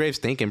is Todd Graves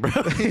thinking, bro?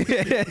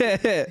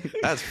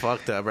 That's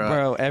fucked up, bro.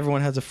 Bro,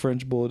 everyone has a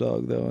French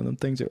bulldog though, and them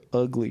things are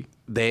ugly.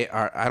 They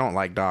are. I don't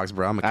like dogs,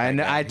 bro. I'm a cat I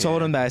guy.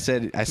 told him that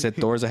I said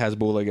Thor's a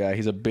Hasbulla guy.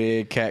 He's a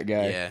big cat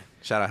guy. Yeah.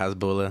 Shout out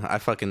Hasbulla.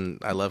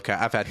 I love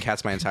cat. I've had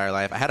cats my entire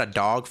life. I had a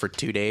dog for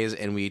 2 days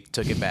and we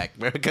took it back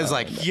because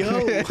I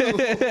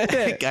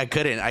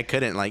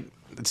couldn't like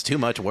it's too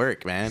much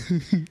work, man.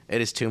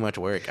 It is too much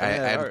work. Yeah,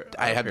 I our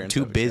have parents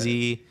too have a cat.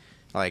 busy.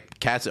 Like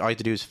cats, all you have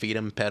to do is feed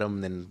them, pet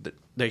them, then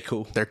They're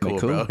cool. they're cool,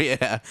 cool. bro.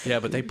 Yeah. Yeah,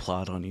 but they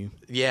plot on you.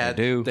 Yeah,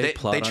 They do. They, They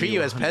plot on treat you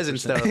you as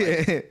peasants though.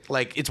 100%.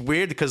 Like it's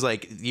weird because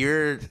like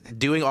you're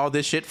doing all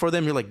this shit for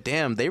them. You're like,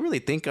 damn, they really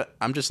think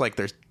I'm just like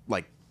they're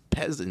like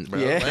peasants, bro.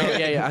 Yeah. Like,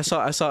 Yeah. I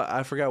saw.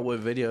 I forgot what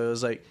video it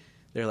was. Like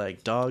they're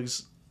like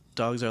dogs.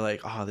 Dogs are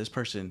like, oh, this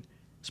person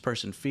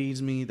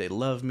feeds me. They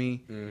love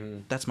me.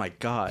 That's my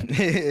god.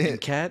 And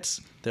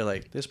cats, they're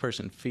like, this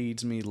person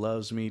feeds me,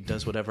 loves me,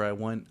 does whatever I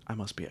want. I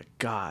must be a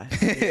god.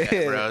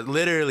 yeah, bro.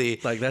 Literally.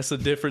 Like that's the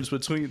difference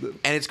between them.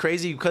 And it's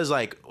crazy because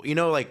like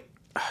like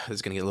this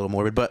is gonna get a little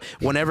morbid, but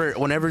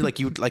whenever like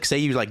you like say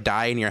you like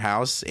die in your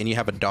house and you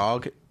have a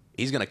dog,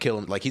 he's gonna kill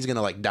him. Like he's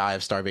gonna like die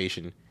of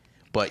starvation.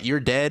 But you're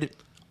dead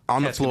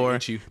on Cat's the gonna floor.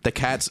 eat you. The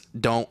cats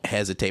don't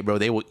hesitate, bro.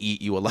 They will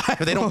eat you alive.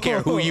 They don't care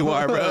who you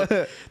are, bro.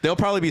 They'll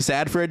probably be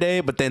sad for a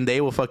day, but then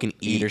they will fucking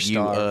eat or you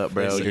starve. up,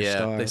 bro. Eat or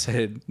Yeah.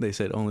 starve. They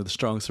said only the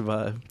strong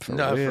survive.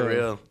 No, for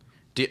real.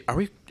 Are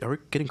we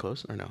getting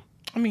close or no?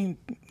 I mean,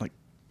 like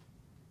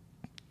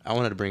I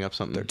wanted to bring up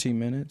something. 13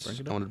 minutes. I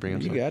wanted to bring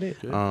up You something. got it.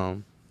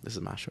 This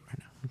is my show right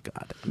now.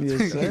 God damn.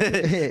 Yes,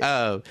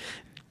 sir.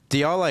 Do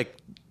y'all like?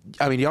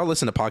 I mean, y'all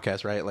listen to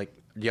podcasts, right? Like,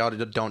 y'all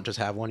don't just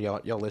have one.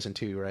 Y'all listen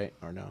to, right?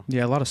 Or no?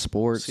 Yeah, a lot of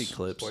sports. See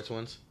clips. Sports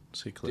ones.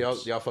 See Do y'all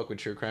clips. fuck with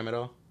true crime at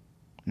all?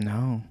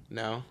 No,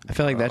 No, I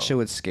feel like that shit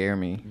would scare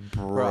me.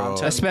 bro.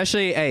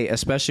 Especially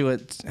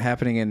what's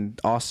happening in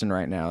Austin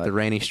right now. The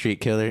Rainy Street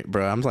Killer,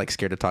 bro. I'm like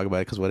scared to talk about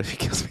it because what if he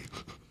kills me?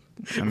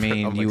 I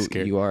mean, I'm, like,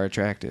 scared. you are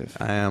attractive.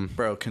 I am.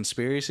 Bro,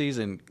 conspiracies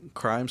and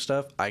crime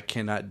stuff, I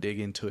cannot dig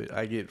into it.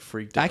 I get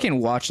freaked out. I can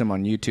watch them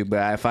on YouTube,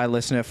 but if I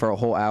listen to it for a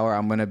whole hour,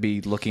 I'm gonna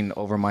be looking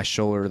over my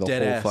shoulder the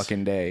Dead whole ass.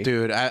 fucking day.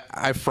 Dude,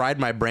 I fried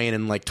my brain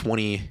in like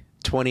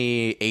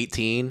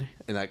 2018,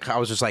 and like I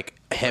was just like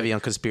heavy on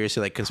conspiracy,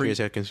 like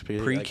conspiracy.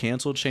 Like,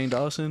 Pre-canceled Shane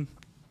Dawson.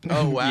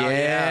 oh wow,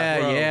 yeah,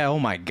 bro. yeah. Oh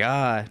my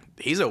god.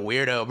 He's a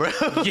weirdo, bro.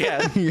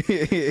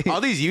 Yeah.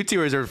 All these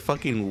YouTubers are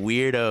fucking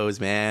weirdos,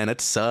 man. That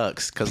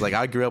sucks. Cause like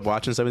I grew up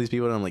watching some of these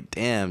people, and I'm like,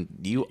 damn,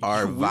 you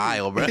are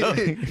vile, bro.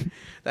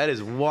 That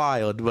is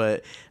wild.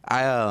 But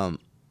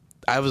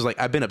I was like,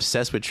 I've been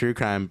obsessed with true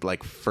crime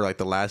like for like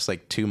the last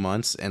like 2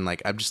 months, and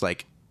like I'm just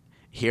like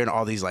hearing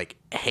all these like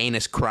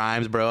heinous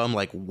crimes, bro. I'm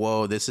like,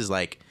 whoa, this is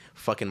like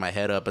fucking my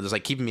head up, but it's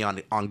like keeping me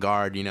on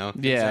guard, you know?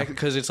 Yeah.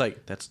 Because it's like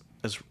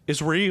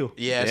it's real.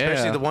 Yeah,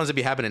 especially Yeah. the ones that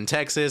be happening in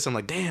Texas. I'm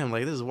like, damn,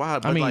 like this is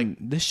wild. But I mean, like,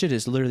 this shit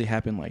has literally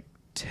happened like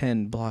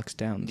 10 blocks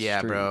down the Yeah,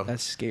 street. bro.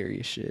 That's scary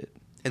as shit.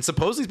 and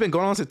supposedly it's been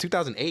going on since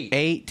 2008.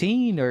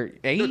 18 or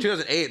 8? No,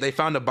 2008 they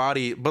found a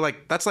body, but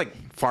like that's like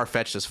far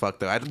fetched as fuck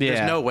though. There's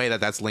Yeah. no way that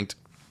that's linked.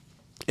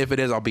 If it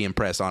is, I'll be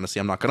impressed. Honestly,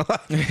 I'm not gonna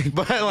lie.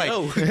 But like,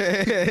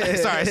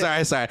 sorry.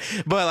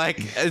 But like,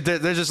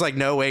 there's just like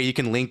no way you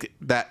can link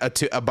that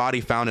to a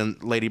body found in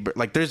Lady Bird.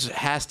 Like, there's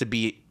has to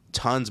be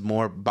tons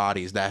more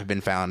bodies that have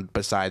been found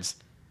besides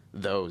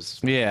those.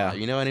 Yeah.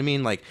 You know what I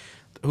mean? Like,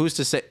 who's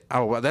to say?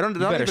 Oh, well, they don't. You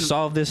They don't better even,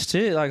 solve this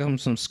shit like on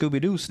some Scooby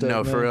Doo stuff.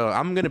 no, man. for real.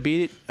 I'm gonna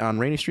be on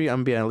Rainy Street. I'm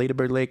gonna be at Lady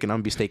Bird Lake, and I'm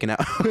gonna be staking out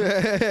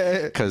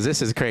because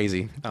this is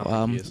crazy.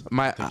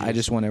 I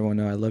just want everyone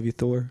to know I love you,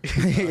 Thor.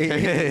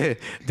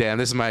 Damn,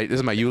 this is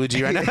my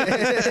eulogy right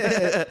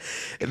now.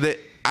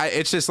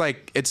 It's just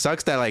like it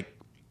sucks that like,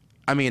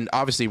 I mean,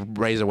 obviously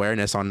raise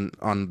awareness on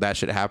that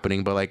shit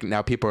happening, but like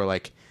now people are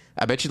like,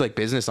 I bet you like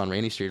business on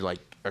Rainy Street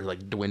are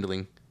like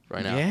dwindling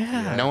right now.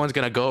 Yeah. No one's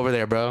gonna go over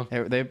there, bro.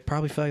 They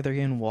probably feel like they're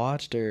getting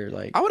watched or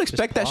like. I would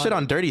expect that just shit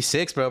on plotted. Dirty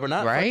Six, bro, but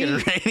not Right?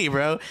 fucking Rainy,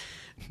 bro.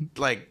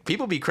 Like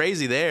people be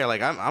crazy there.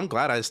 Like I'm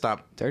glad I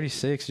stopped.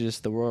 36 is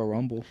just the Royal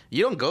Rumble.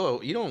 You don't go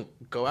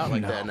out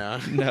like that now.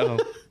 No.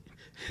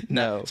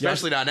 No.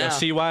 Especially not now. Y'all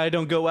see why I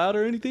don't go out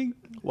or anything?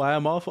 Why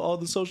I'm off all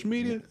the social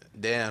media?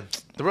 Damn.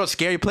 The world's a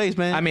scary place,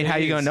 man. I mean, how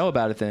you gonna is. know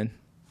about it then?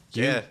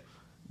 yeah.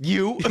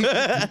 You.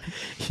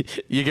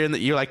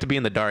 You like to be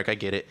in the dark. I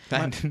get it.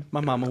 My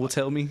mama will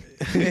tell me.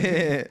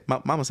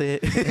 My mama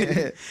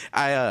said.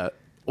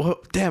 Well,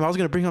 damn, I was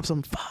gonna bring up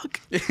some fuck.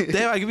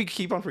 Damn, we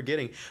keep on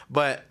forgetting.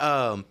 But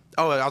I'll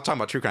talk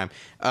about true crime.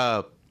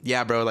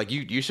 Yeah, bro, like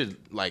you should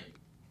like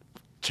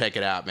check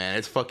it out, man.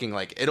 It's fucking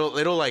like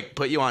it'll like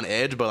put you on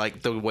edge, but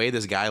like the way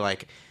this guy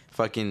like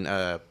fucking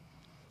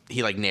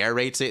he like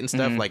narrates it and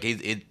stuff, like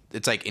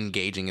it's like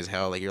engaging as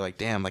hell. Like you're like,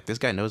 damn, like this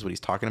guy knows what he's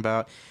talking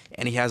about,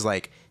 and he has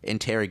like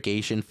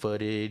interrogation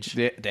footage.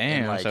 Yeah, damn,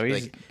 and, like, so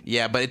he's-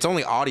 yeah, but it's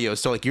only audio,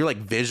 so like you're like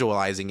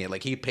visualizing it.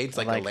 Like he paints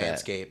like, like a that.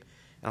 landscape.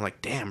 And I'm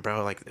like, damn,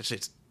 bro, like it's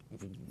just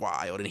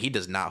wild, and he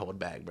does not hold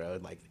back, bro.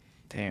 Like,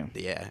 Damn.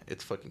 yeah,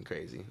 it's fucking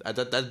crazy.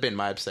 That's been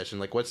my obsession.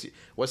 Like, what's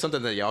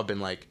something that y'all been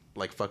like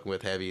fucking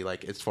with heavy,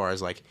 like as far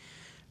as like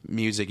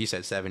music? You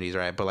said 70s,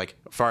 right? But like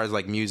as far as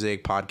like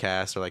music,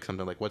 podcasts, or like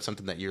something like what's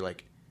something that you're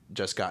like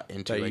just got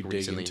into That you like dig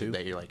recently into?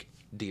 that you're like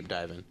deep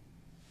diving?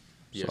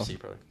 UFC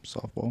probably.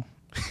 Softball.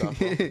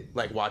 Softball.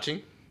 Like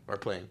watching or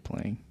playing?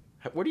 Playing.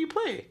 Where do you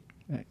play?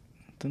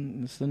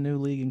 It's the new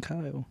league in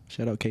Kyle.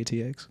 Shout out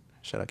KTX.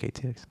 Shout out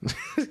KTX.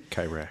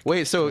 Chirac.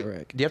 Wait, so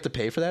Correct. do you have to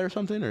pay for that or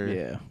something? Or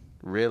Yeah.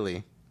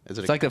 really? Is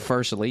it? It's like the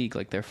first league,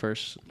 like their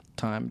first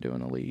time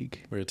doing a league.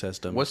 We're gonna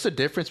test them. What's the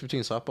difference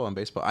between softball and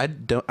baseball?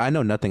 I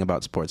know nothing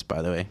about sports,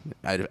 by the way.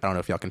 I don't know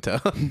if y'all can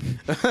tell.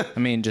 I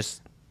mean,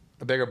 just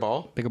A bigger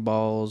ball? bigger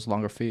balls,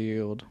 longer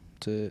field.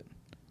 That's it.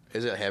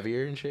 Is it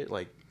heavier and shit?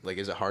 Like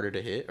is it harder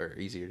to hit or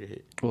easier to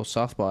hit? Well,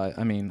 softball.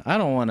 I mean, I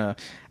don't want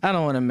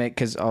to make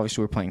because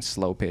obviously we're playing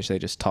slow pitch. They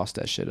just toss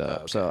that shit up.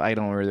 okay. So I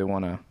don't really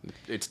want to.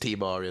 It's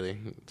t-ball, really.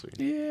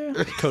 Yeah.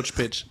 Coach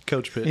pitch?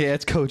 Coach pitch. Yeah,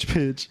 it's coach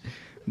pitch.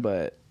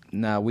 But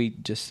nah, we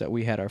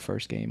had our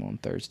first game on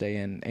Thursday,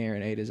 and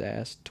Aaron ate his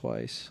ass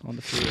twice on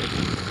the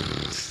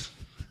field.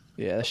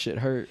 Yeah, that shit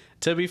hurt.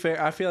 To be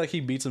fair, I feel like he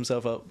beats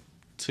himself up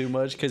too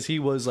much because he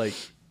was like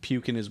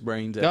puking his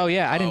brains out. Oh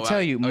yeah, I didn't Oh,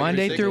 tell you. you were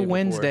Monday sick through before.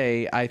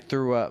 Wednesday, I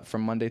threw up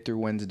from Monday through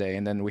Wednesday,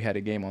 and then we had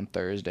a game on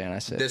Thursday, and I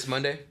said, This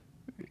Monday?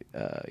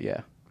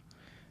 yeah.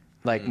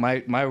 Like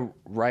my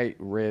right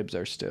ribs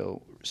are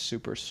still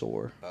super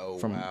sore Oh,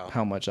 from wow.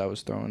 how much I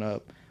was throwing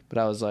up. But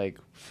I was like,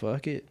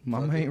 fuck it.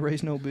 Mama ain't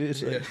raised no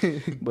bitch.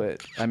 Like,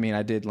 but, I mean,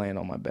 I did land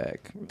on my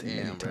back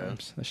many Damn, bro.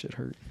 times. That shit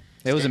hurt.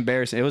 It was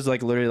embarrassing. It was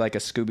like literally like a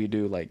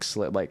Scooby-Doo like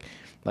slip, like,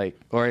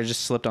 or I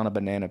just slipped on a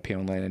banana peel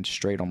and landed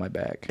straight on my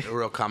back. A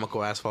real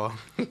comical ass fall.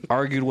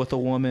 Argued with a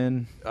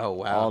woman. Oh,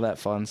 wow. All that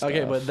fun stuff.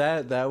 Okay, but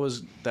that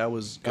was. Oh,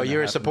 gonna you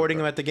were happen, supporting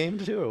bro. him at the game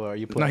too, or are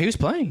you No, playing? he was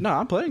playing. No,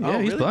 I'm playing. Yeah, Oh,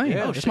 he's really? playing.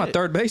 Yeah, That's my shit.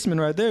 third baseman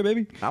right there,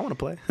 baby. I want to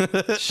play.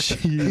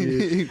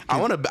 Shit. I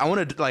want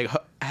to like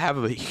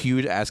have a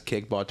huge ass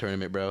kickball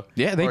tournament, bro.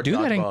 Yeah, they Or do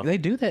that. dodgeball. They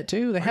do that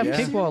too. They have Yeah.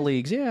 kickball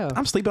leagues. Yeah.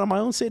 I'm sleeping on my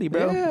own city,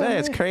 bro. Yeah.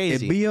 That's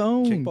crazy. It be your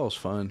own. Kickball's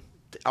fun.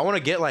 I want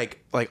to get like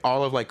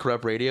all of like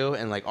Corrupt Radio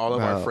and like all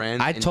of our friends.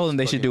 I and told them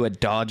they fucking- should do a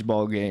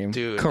dodgeball game.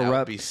 Dude, that would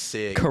corrupt, be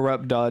sick.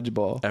 corrupt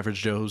dodgeball.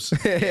 Average Joe's.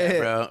 Yeah,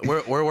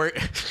 bro.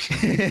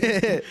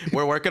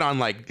 We're working on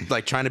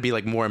like trying to be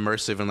like more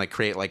immersive and like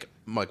create like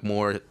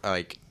more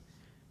like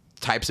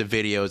types of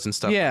videos and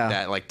stuff Yeah. like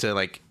that, like to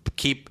like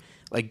keep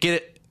like get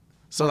it.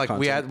 So like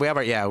we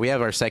content.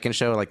 have our second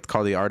show like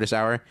called the Artist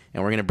Hour,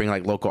 and we're gonna bring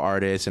like local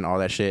artists and all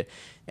that shit,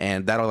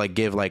 and that'll like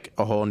give like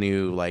a whole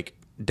new like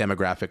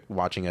demographic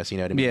watching us, you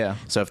know what I mean? Yeah.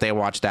 So if they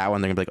watch that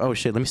one, they're gonna be like, oh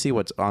shit, let me see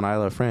what's on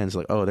Isle of Friends.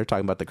 Like, oh, they're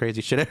talking about the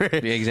crazy shit ever.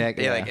 Yeah,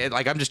 exactly, Yeah, yeah.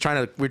 like I'm just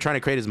we're trying to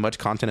create as much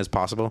content as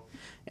possible,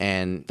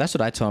 and That's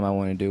what I told them I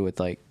want to do with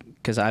like,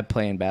 because I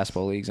play in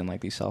basketball leagues and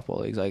like these softball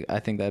leagues. Like I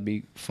think that'd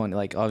be fun.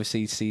 Like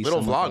obviously see Little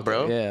someone vlog, like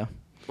bro. that. Yeah.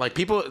 like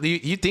people,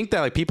 you think that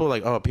like people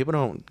like, oh, people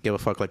don't give a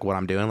fuck like what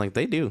I'm doing. Like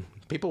they do.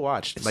 People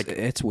watch. Like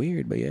it's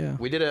weird, but yeah.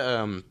 We did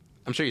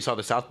I'm sure you saw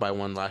the South by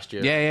one last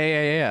year.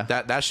 Yeah.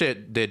 That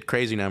shit did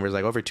crazy numbers,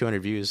 like over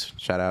 200 views.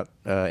 Shout out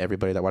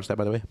everybody that watched that,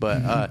 by the way.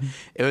 But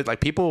it was like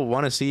people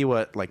want to see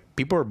what, like,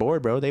 people are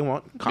bored, bro. They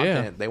want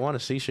content. Yeah. They want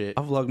to see shit.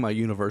 I'll vlog my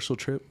Universal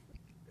trip.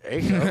 There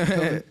you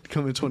go.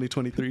 Coming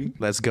 2023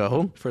 Let's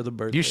go. for the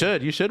birthday. You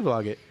should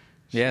vlog it.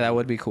 Yeah, that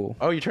would be cool.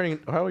 Oh, you're turning.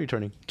 How old are you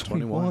turning?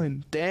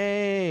 21.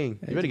 Dang.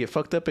 You better get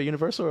fucked up at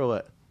Universal or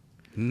what?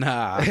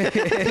 Nah.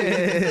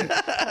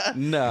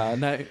 Nah,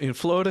 not in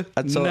Florida.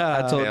 I told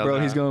Hell bro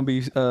nah.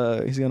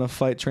 he's gonna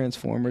fight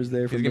Transformers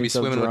there. He's gonna be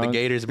swimming with the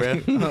Gators, bro.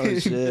 Oh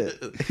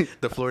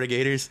shit. The Florida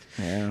Gators.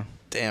 Yeah.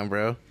 Damn,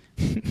 bro.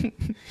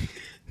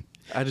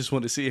 I just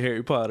want to see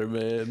Harry Potter,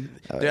 man.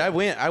 Dude, I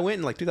went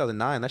in like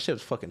 2009. That shit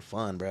was fucking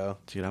fun, bro.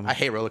 Dude, I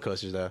hate roller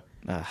coasters though.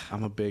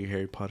 I'm a big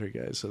Harry Potter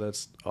guy, so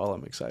that's all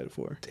I'm excited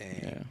for. Dang.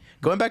 Yeah.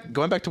 Going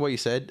back to what you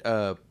said.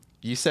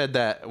 You said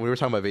that when we were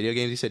talking about video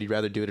games, you said you'd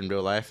rather do it in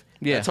real life.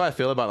 Yeah. That's how I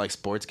feel about like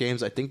sports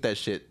games. I think that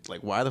shit,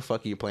 like, why the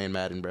fuck are you playing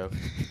Madden, bro?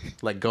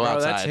 Like, go Bro,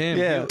 outside. that's him.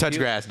 Yeah. Touch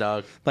grass,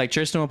 dog. Like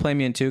Tristan will play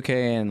me in 2K,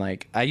 and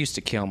like I used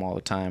to kill him all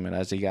the time, and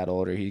as he got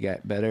older, he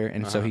got better,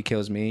 and so he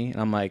kills me,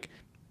 and I'm like,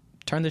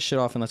 turn this shit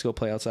off and let's go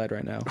play outside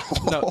right now.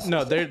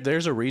 No,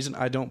 there's a reason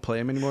I don't play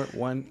him anymore.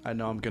 One, I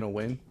know I'm gonna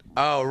win.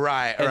 Oh,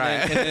 right, And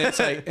right.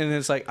 then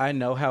it's like I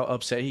know how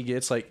upset he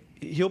gets. Like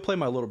he'll play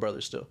my little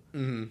brother still,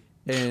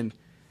 and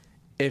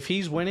if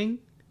he's winning,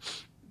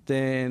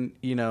 then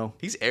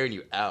He's airing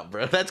you out,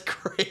 bro. That's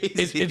crazy.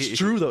 it's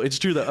true though. It's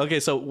true though. Okay,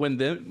 so when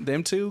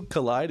them two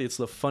collide, it's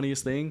the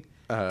funniest thing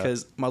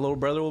because my little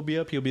brother will be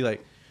up. He'll be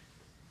like,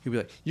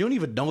 you don't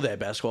even know that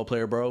basketball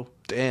player, bro.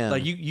 Damn.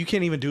 Like you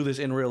can't even do this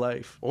in real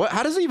life. What?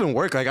 How does it even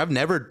work? Like, I've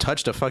never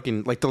touched a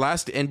fucking, like, the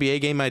last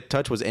NBA game I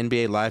touched was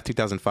NBA Live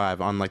 2005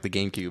 on like the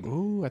GameCube.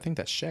 Ooh, I think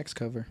that's Shaq's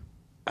cover.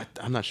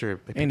 I'm not sure.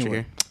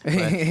 Anyway.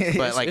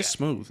 but like, It's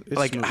smooth. It's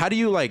like, smooth. how do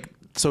you like?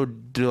 So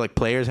do like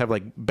players have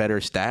like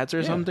better stats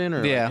or something?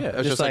 Or Yeah,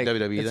 it's just like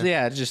WWE. Then?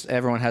 Yeah, it's just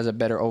everyone has a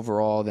better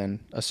overall than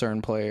a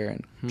certain player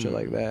and shit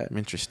like that.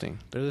 Interesting.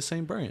 They're the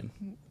same brand.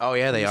 Oh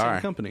yeah, they The same are.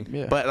 company.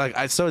 Yeah. But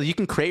like, so you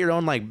can create your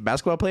own like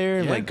basketball player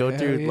and Yeah. like go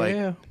through like.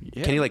 yeah.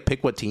 Can you like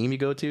pick what team you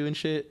go to and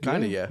shit?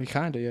 Kinda, yeah.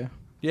 Kinda, yeah.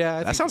 Yeah, I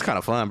That think, sounds kind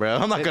of fun, bro.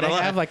 I'm not They gonna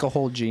lie. have like a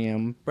whole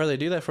GM. bro. They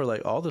do that for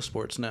like all the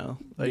sports now.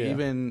 Like Yeah.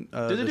 even Dude,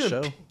 they're the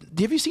show. doing,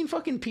 have you seen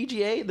fucking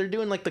PGA? They're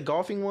doing like the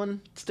golfing one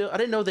still. I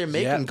didn't know they're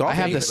making Yeah, golfing. I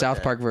have the like South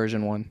that. Park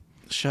version one.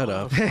 Shut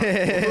up.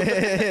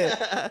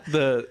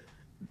 The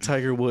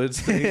Tiger Woods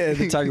thing.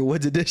 the Tiger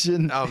Woods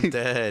edition. I'm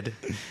dead.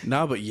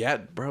 No, but yeah,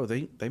 bro,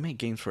 they make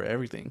games for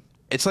everything.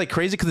 It's like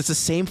crazy because it's the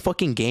same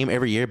fucking game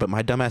every year, but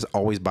my dumbass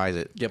always buys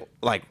it. Yep.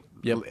 Like,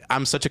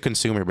 I'm such a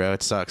consumer, bro.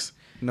 It sucks.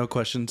 No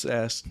questions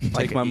asked. Take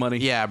Like, my money.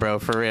 Yeah, bro,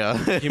 for real.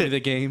 Give me the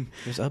game.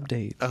 There's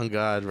updates. Oh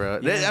god, bro.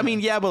 I mean,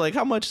 yeah, but like,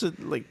 how much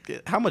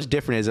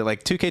different is it?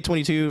 Like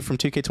 2K22 from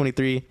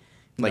 2K23.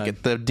 Like None.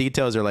 the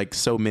details are like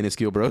so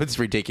minuscule, bro. It's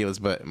ridiculous,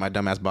 but my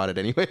dumbass bought it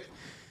anyway.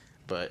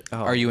 But Oh.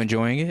 Are you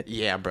enjoying it?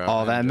 yeah, bro.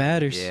 All that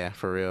matters. Yeah,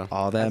 for real.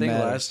 All that I think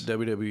matters. last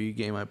WWE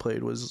game I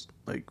played was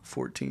like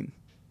 14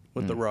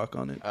 with The Rock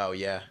on it. Oh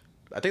yeah,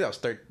 I think that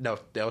was No,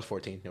 that was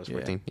 14. It was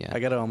 14. Yeah. I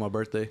got it on my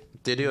birthday.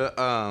 Did you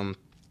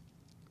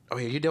Oh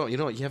yeah,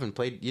 you haven't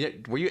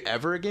played. Were you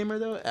ever a gamer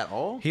though at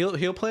all?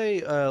 He'll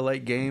play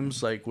like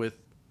games like with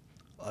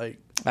like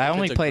I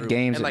only it's a played group.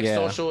 games. And like yeah.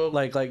 social.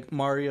 like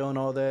Mario and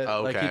all that.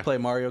 Oh, Like okay. he played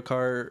Mario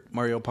Kart,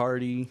 Mario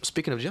Party.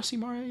 Speaking of, did y'all see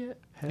Mario yet?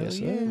 Hell Yes,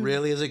 yeah. sir.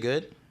 Really? Is it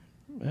good?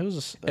 It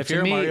was. If to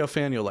you're me, a Mario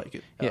fan, you'll like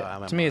it. yeah.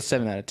 I'm a to me, it's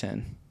Mario 7 out of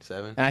 10,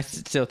 7. and I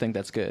still think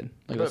that's good.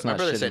 Like, let's My not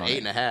brother shit said on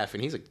it. 8.5,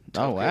 and he's like,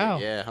 Oh, wow.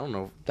 Yeah, I don't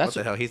know That's-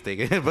 what the hell he's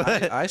thinking,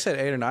 but I said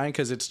 8 or 9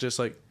 because it's just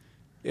like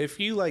if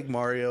you like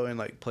Mario and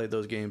like played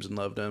those games and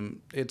loved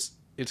them, it's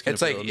gonna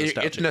it's like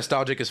feel it's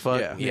nostalgic as fuck.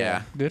 Yeah.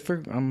 Yeah. Good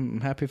for. I'm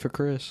happy for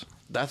Chris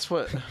That's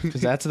what.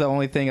 because that's the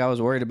only thing I was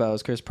worried about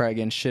was Chris Pratt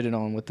getting shitted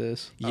on with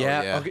this.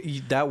 Yeah, yeah. Okay,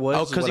 that was.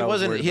 Oh, because what he I was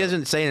wasn't. worried He about.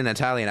 isn't saying an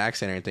Italian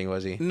accent or anything,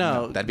 was he?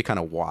 No. That'd be kind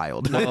of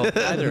wild. No,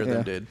 neither of them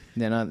Yeah. did.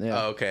 They're not.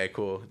 Yeah. Oh, okay,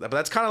 cool. But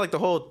that's kind of like the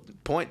whole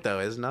point, though,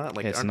 is not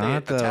like It's aren't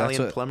not, they though. That's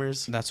Italian what-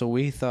 plumbers? That's what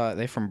we thought.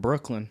 They from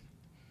Brooklyn.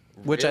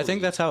 Which I Really?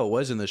 think that's how it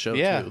was in the show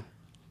Yeah. too.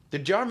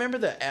 Did y'all remember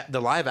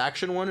the live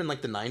action one in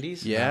like the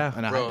 90s? Yeah.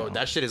 And I Bro, don't.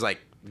 that shit is like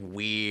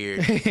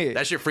weird.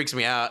 That shit freaks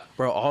me out.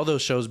 Bro, all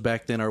those shows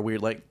back then are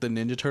weird. Like the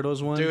Ninja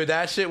Turtles one. Dude,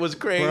 that shit was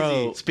crazy.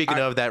 Bro, Speaking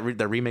of that,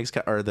 the remakes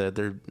or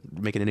they're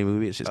making a new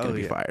movie. It's just gonna Oh,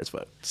 be yeah. fire as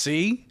fuck.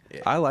 See,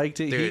 I liked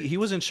it. Dude, He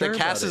wasn't sure. Their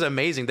cast about is it.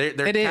 amazing.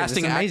 They're It is.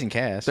 casting It's an amazing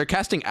cast. They're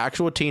casting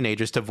actual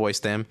teenagers to voice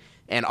them,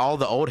 and all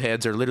the old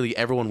heads are literally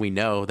everyone we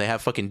know. They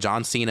have fucking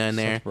John Cena in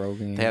there. Seth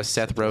Rogen. They have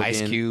Seth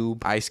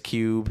Rogen, Ice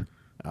Cube.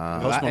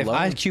 Post If Malone.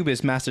 Ice Cube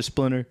is Master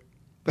Splinter.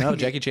 No,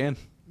 Jackie Chan.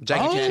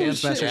 Jackie Oh, Chan.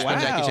 shit. Yeah, Wow.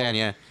 Jackie Chan.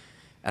 Yeah,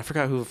 I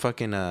forgot who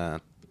fucking the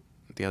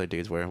other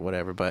dudes were.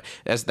 Whatever, but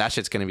that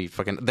shit's gonna be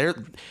fucking.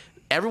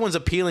 Everyone's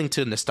appealing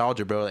to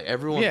nostalgia, bro. Like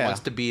everyone Yeah.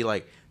 wants to be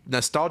like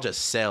nostalgia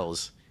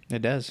sells.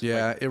 It does.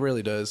 Yeah, it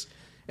really does.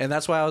 And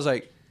that's why I was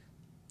like,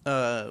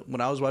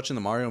 when I was watching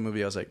the Mario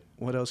movie, I was like,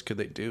 what else could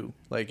they do?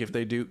 Like if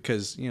they do,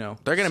 because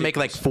They're gonna make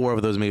like 4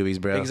 of those movies,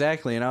 bro.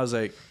 exactly. And I was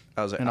like,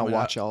 And I'll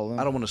watch all of them.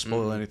 I don't want to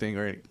spoil anything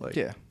or like.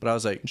 Yeah. But I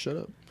was like, Shut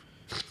up.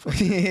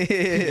 but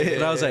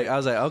I was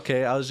like,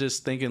 okay. I was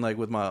just thinking like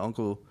with my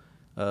uncle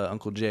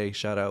Jay,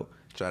 shout out.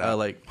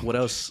 Like what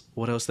else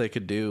they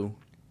could do?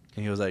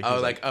 And he was like,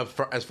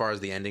 as far as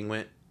the ending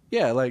went.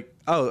 yeah, like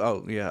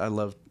oh yeah, I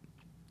love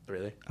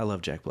Really?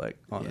 Jack Black,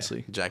 honestly.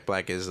 Yeah. Jack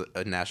Black is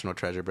a national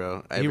treasure,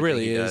 bro. He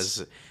really is.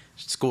 Does.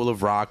 School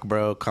of Rock,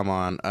 bro. Come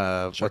on.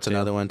 What's Tale.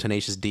 another one?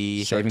 Tenacious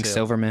D. Saving Tale.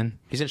 Silverman.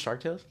 He's in Shark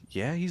Tales?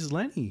 Yeah, he's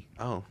Lenny.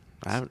 Oh.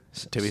 I haven't,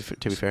 to be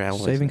fair, I haven't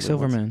Saving listened to it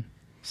once. Silverman.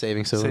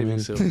 Saving Silverman.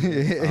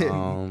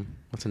 Silverman.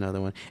 What's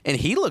another one? And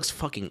he looks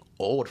fucking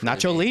old. For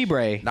his Nacho age.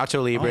 Libre.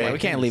 Nacho Libre. Oh, we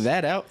can't leave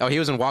that out. Oh, he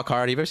was in Walk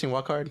Hard. Have you ever seen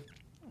Walk Hard?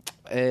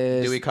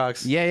 Dewey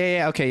Cox.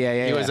 Yeah. Okay,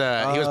 yeah. He was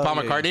Paul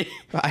yeah. McCartney.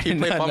 I He did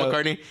played not Paul know.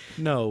 McCartney.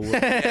 No.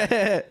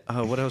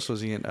 What else was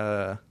he in?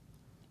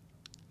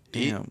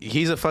 Damn.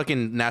 He's a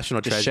fucking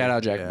national treasure. shout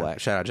out Jack Black.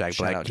 Shout out Jack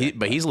Shout Black. out Jack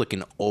But he's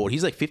looking old.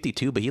 He's like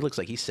 52, but he looks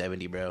like he's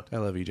 70, bro. I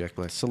love you, Jack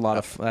Black. It's a lot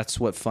of. That's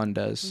what fun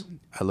does.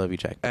 I love you,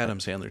 Jack. Adam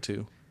Sandler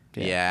too.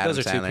 Yeah, Those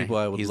are Adam two Sandler. people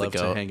I would He's the love to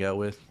goat. hang out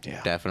with.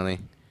 Yeah. Definitely.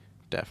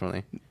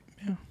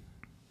 Yeah.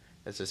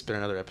 Has this been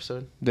another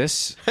episode?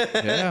 This.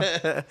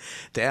 Yeah.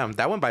 Damn,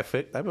 that went by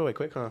quick. That went by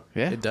quick, huh?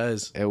 Yeah. It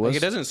does. It was. Like,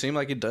 it doesn't seem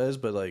like it does,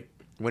 but like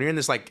When you're in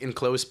this like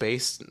enclosed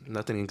space,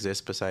 nothing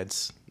exists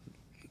besides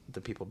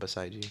the people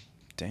beside you.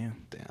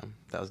 Damn. Damn,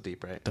 that was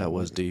deep, right? that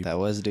was deep. That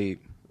was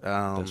deep.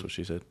 That's what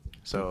she said.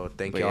 So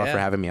thank But you all yeah. for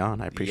having me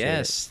on. I appreciate it.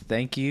 Yes.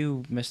 Thank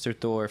you, Mr.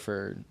 Thor,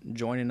 for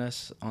joining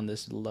us on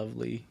this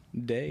lovely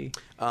day.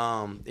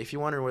 If you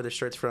wonder where the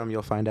shirt's from,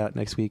 you'll find out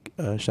next week.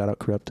 Shout out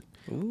Corrupt.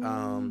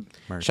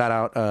 Merch. Shout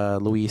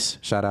out Luis.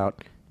 Shout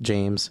out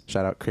James.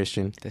 Shout out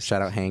Christian. This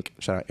Shout out Hank.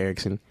 Shout out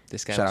Erickson.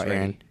 This guy Shout was out ready.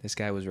 Aaron. This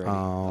guy was ready.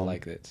 I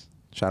like this.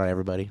 Shout out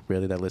everybody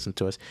really that listened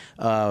to us.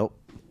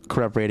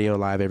 Corrupt Radio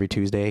live every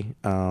Tuesday.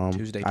 I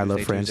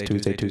love friends.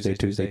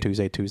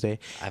 Tuesday.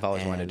 I've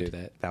always wanted And to do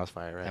that. That was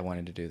fire, right? I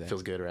wanted to do that.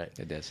 Feels good, right?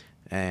 It does.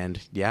 And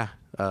yeah,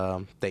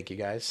 thank you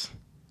guys,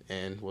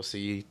 and we'll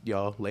see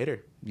y'all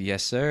later.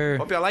 Yes, sir.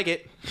 Hope y'all like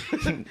it.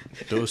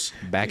 Dose.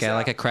 Back Peace at it out.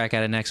 like a crack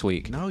at it next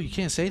week. No, you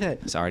can't say that.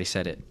 It's already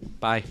said it.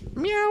 Bye.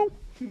 Meow.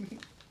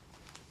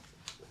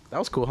 That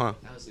was cool, huh?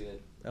 That was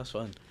good. That was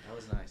fun. That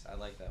was nice. I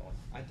like that one.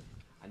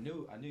 I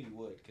knew you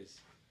would,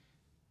 because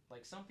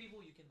like some people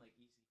you can like.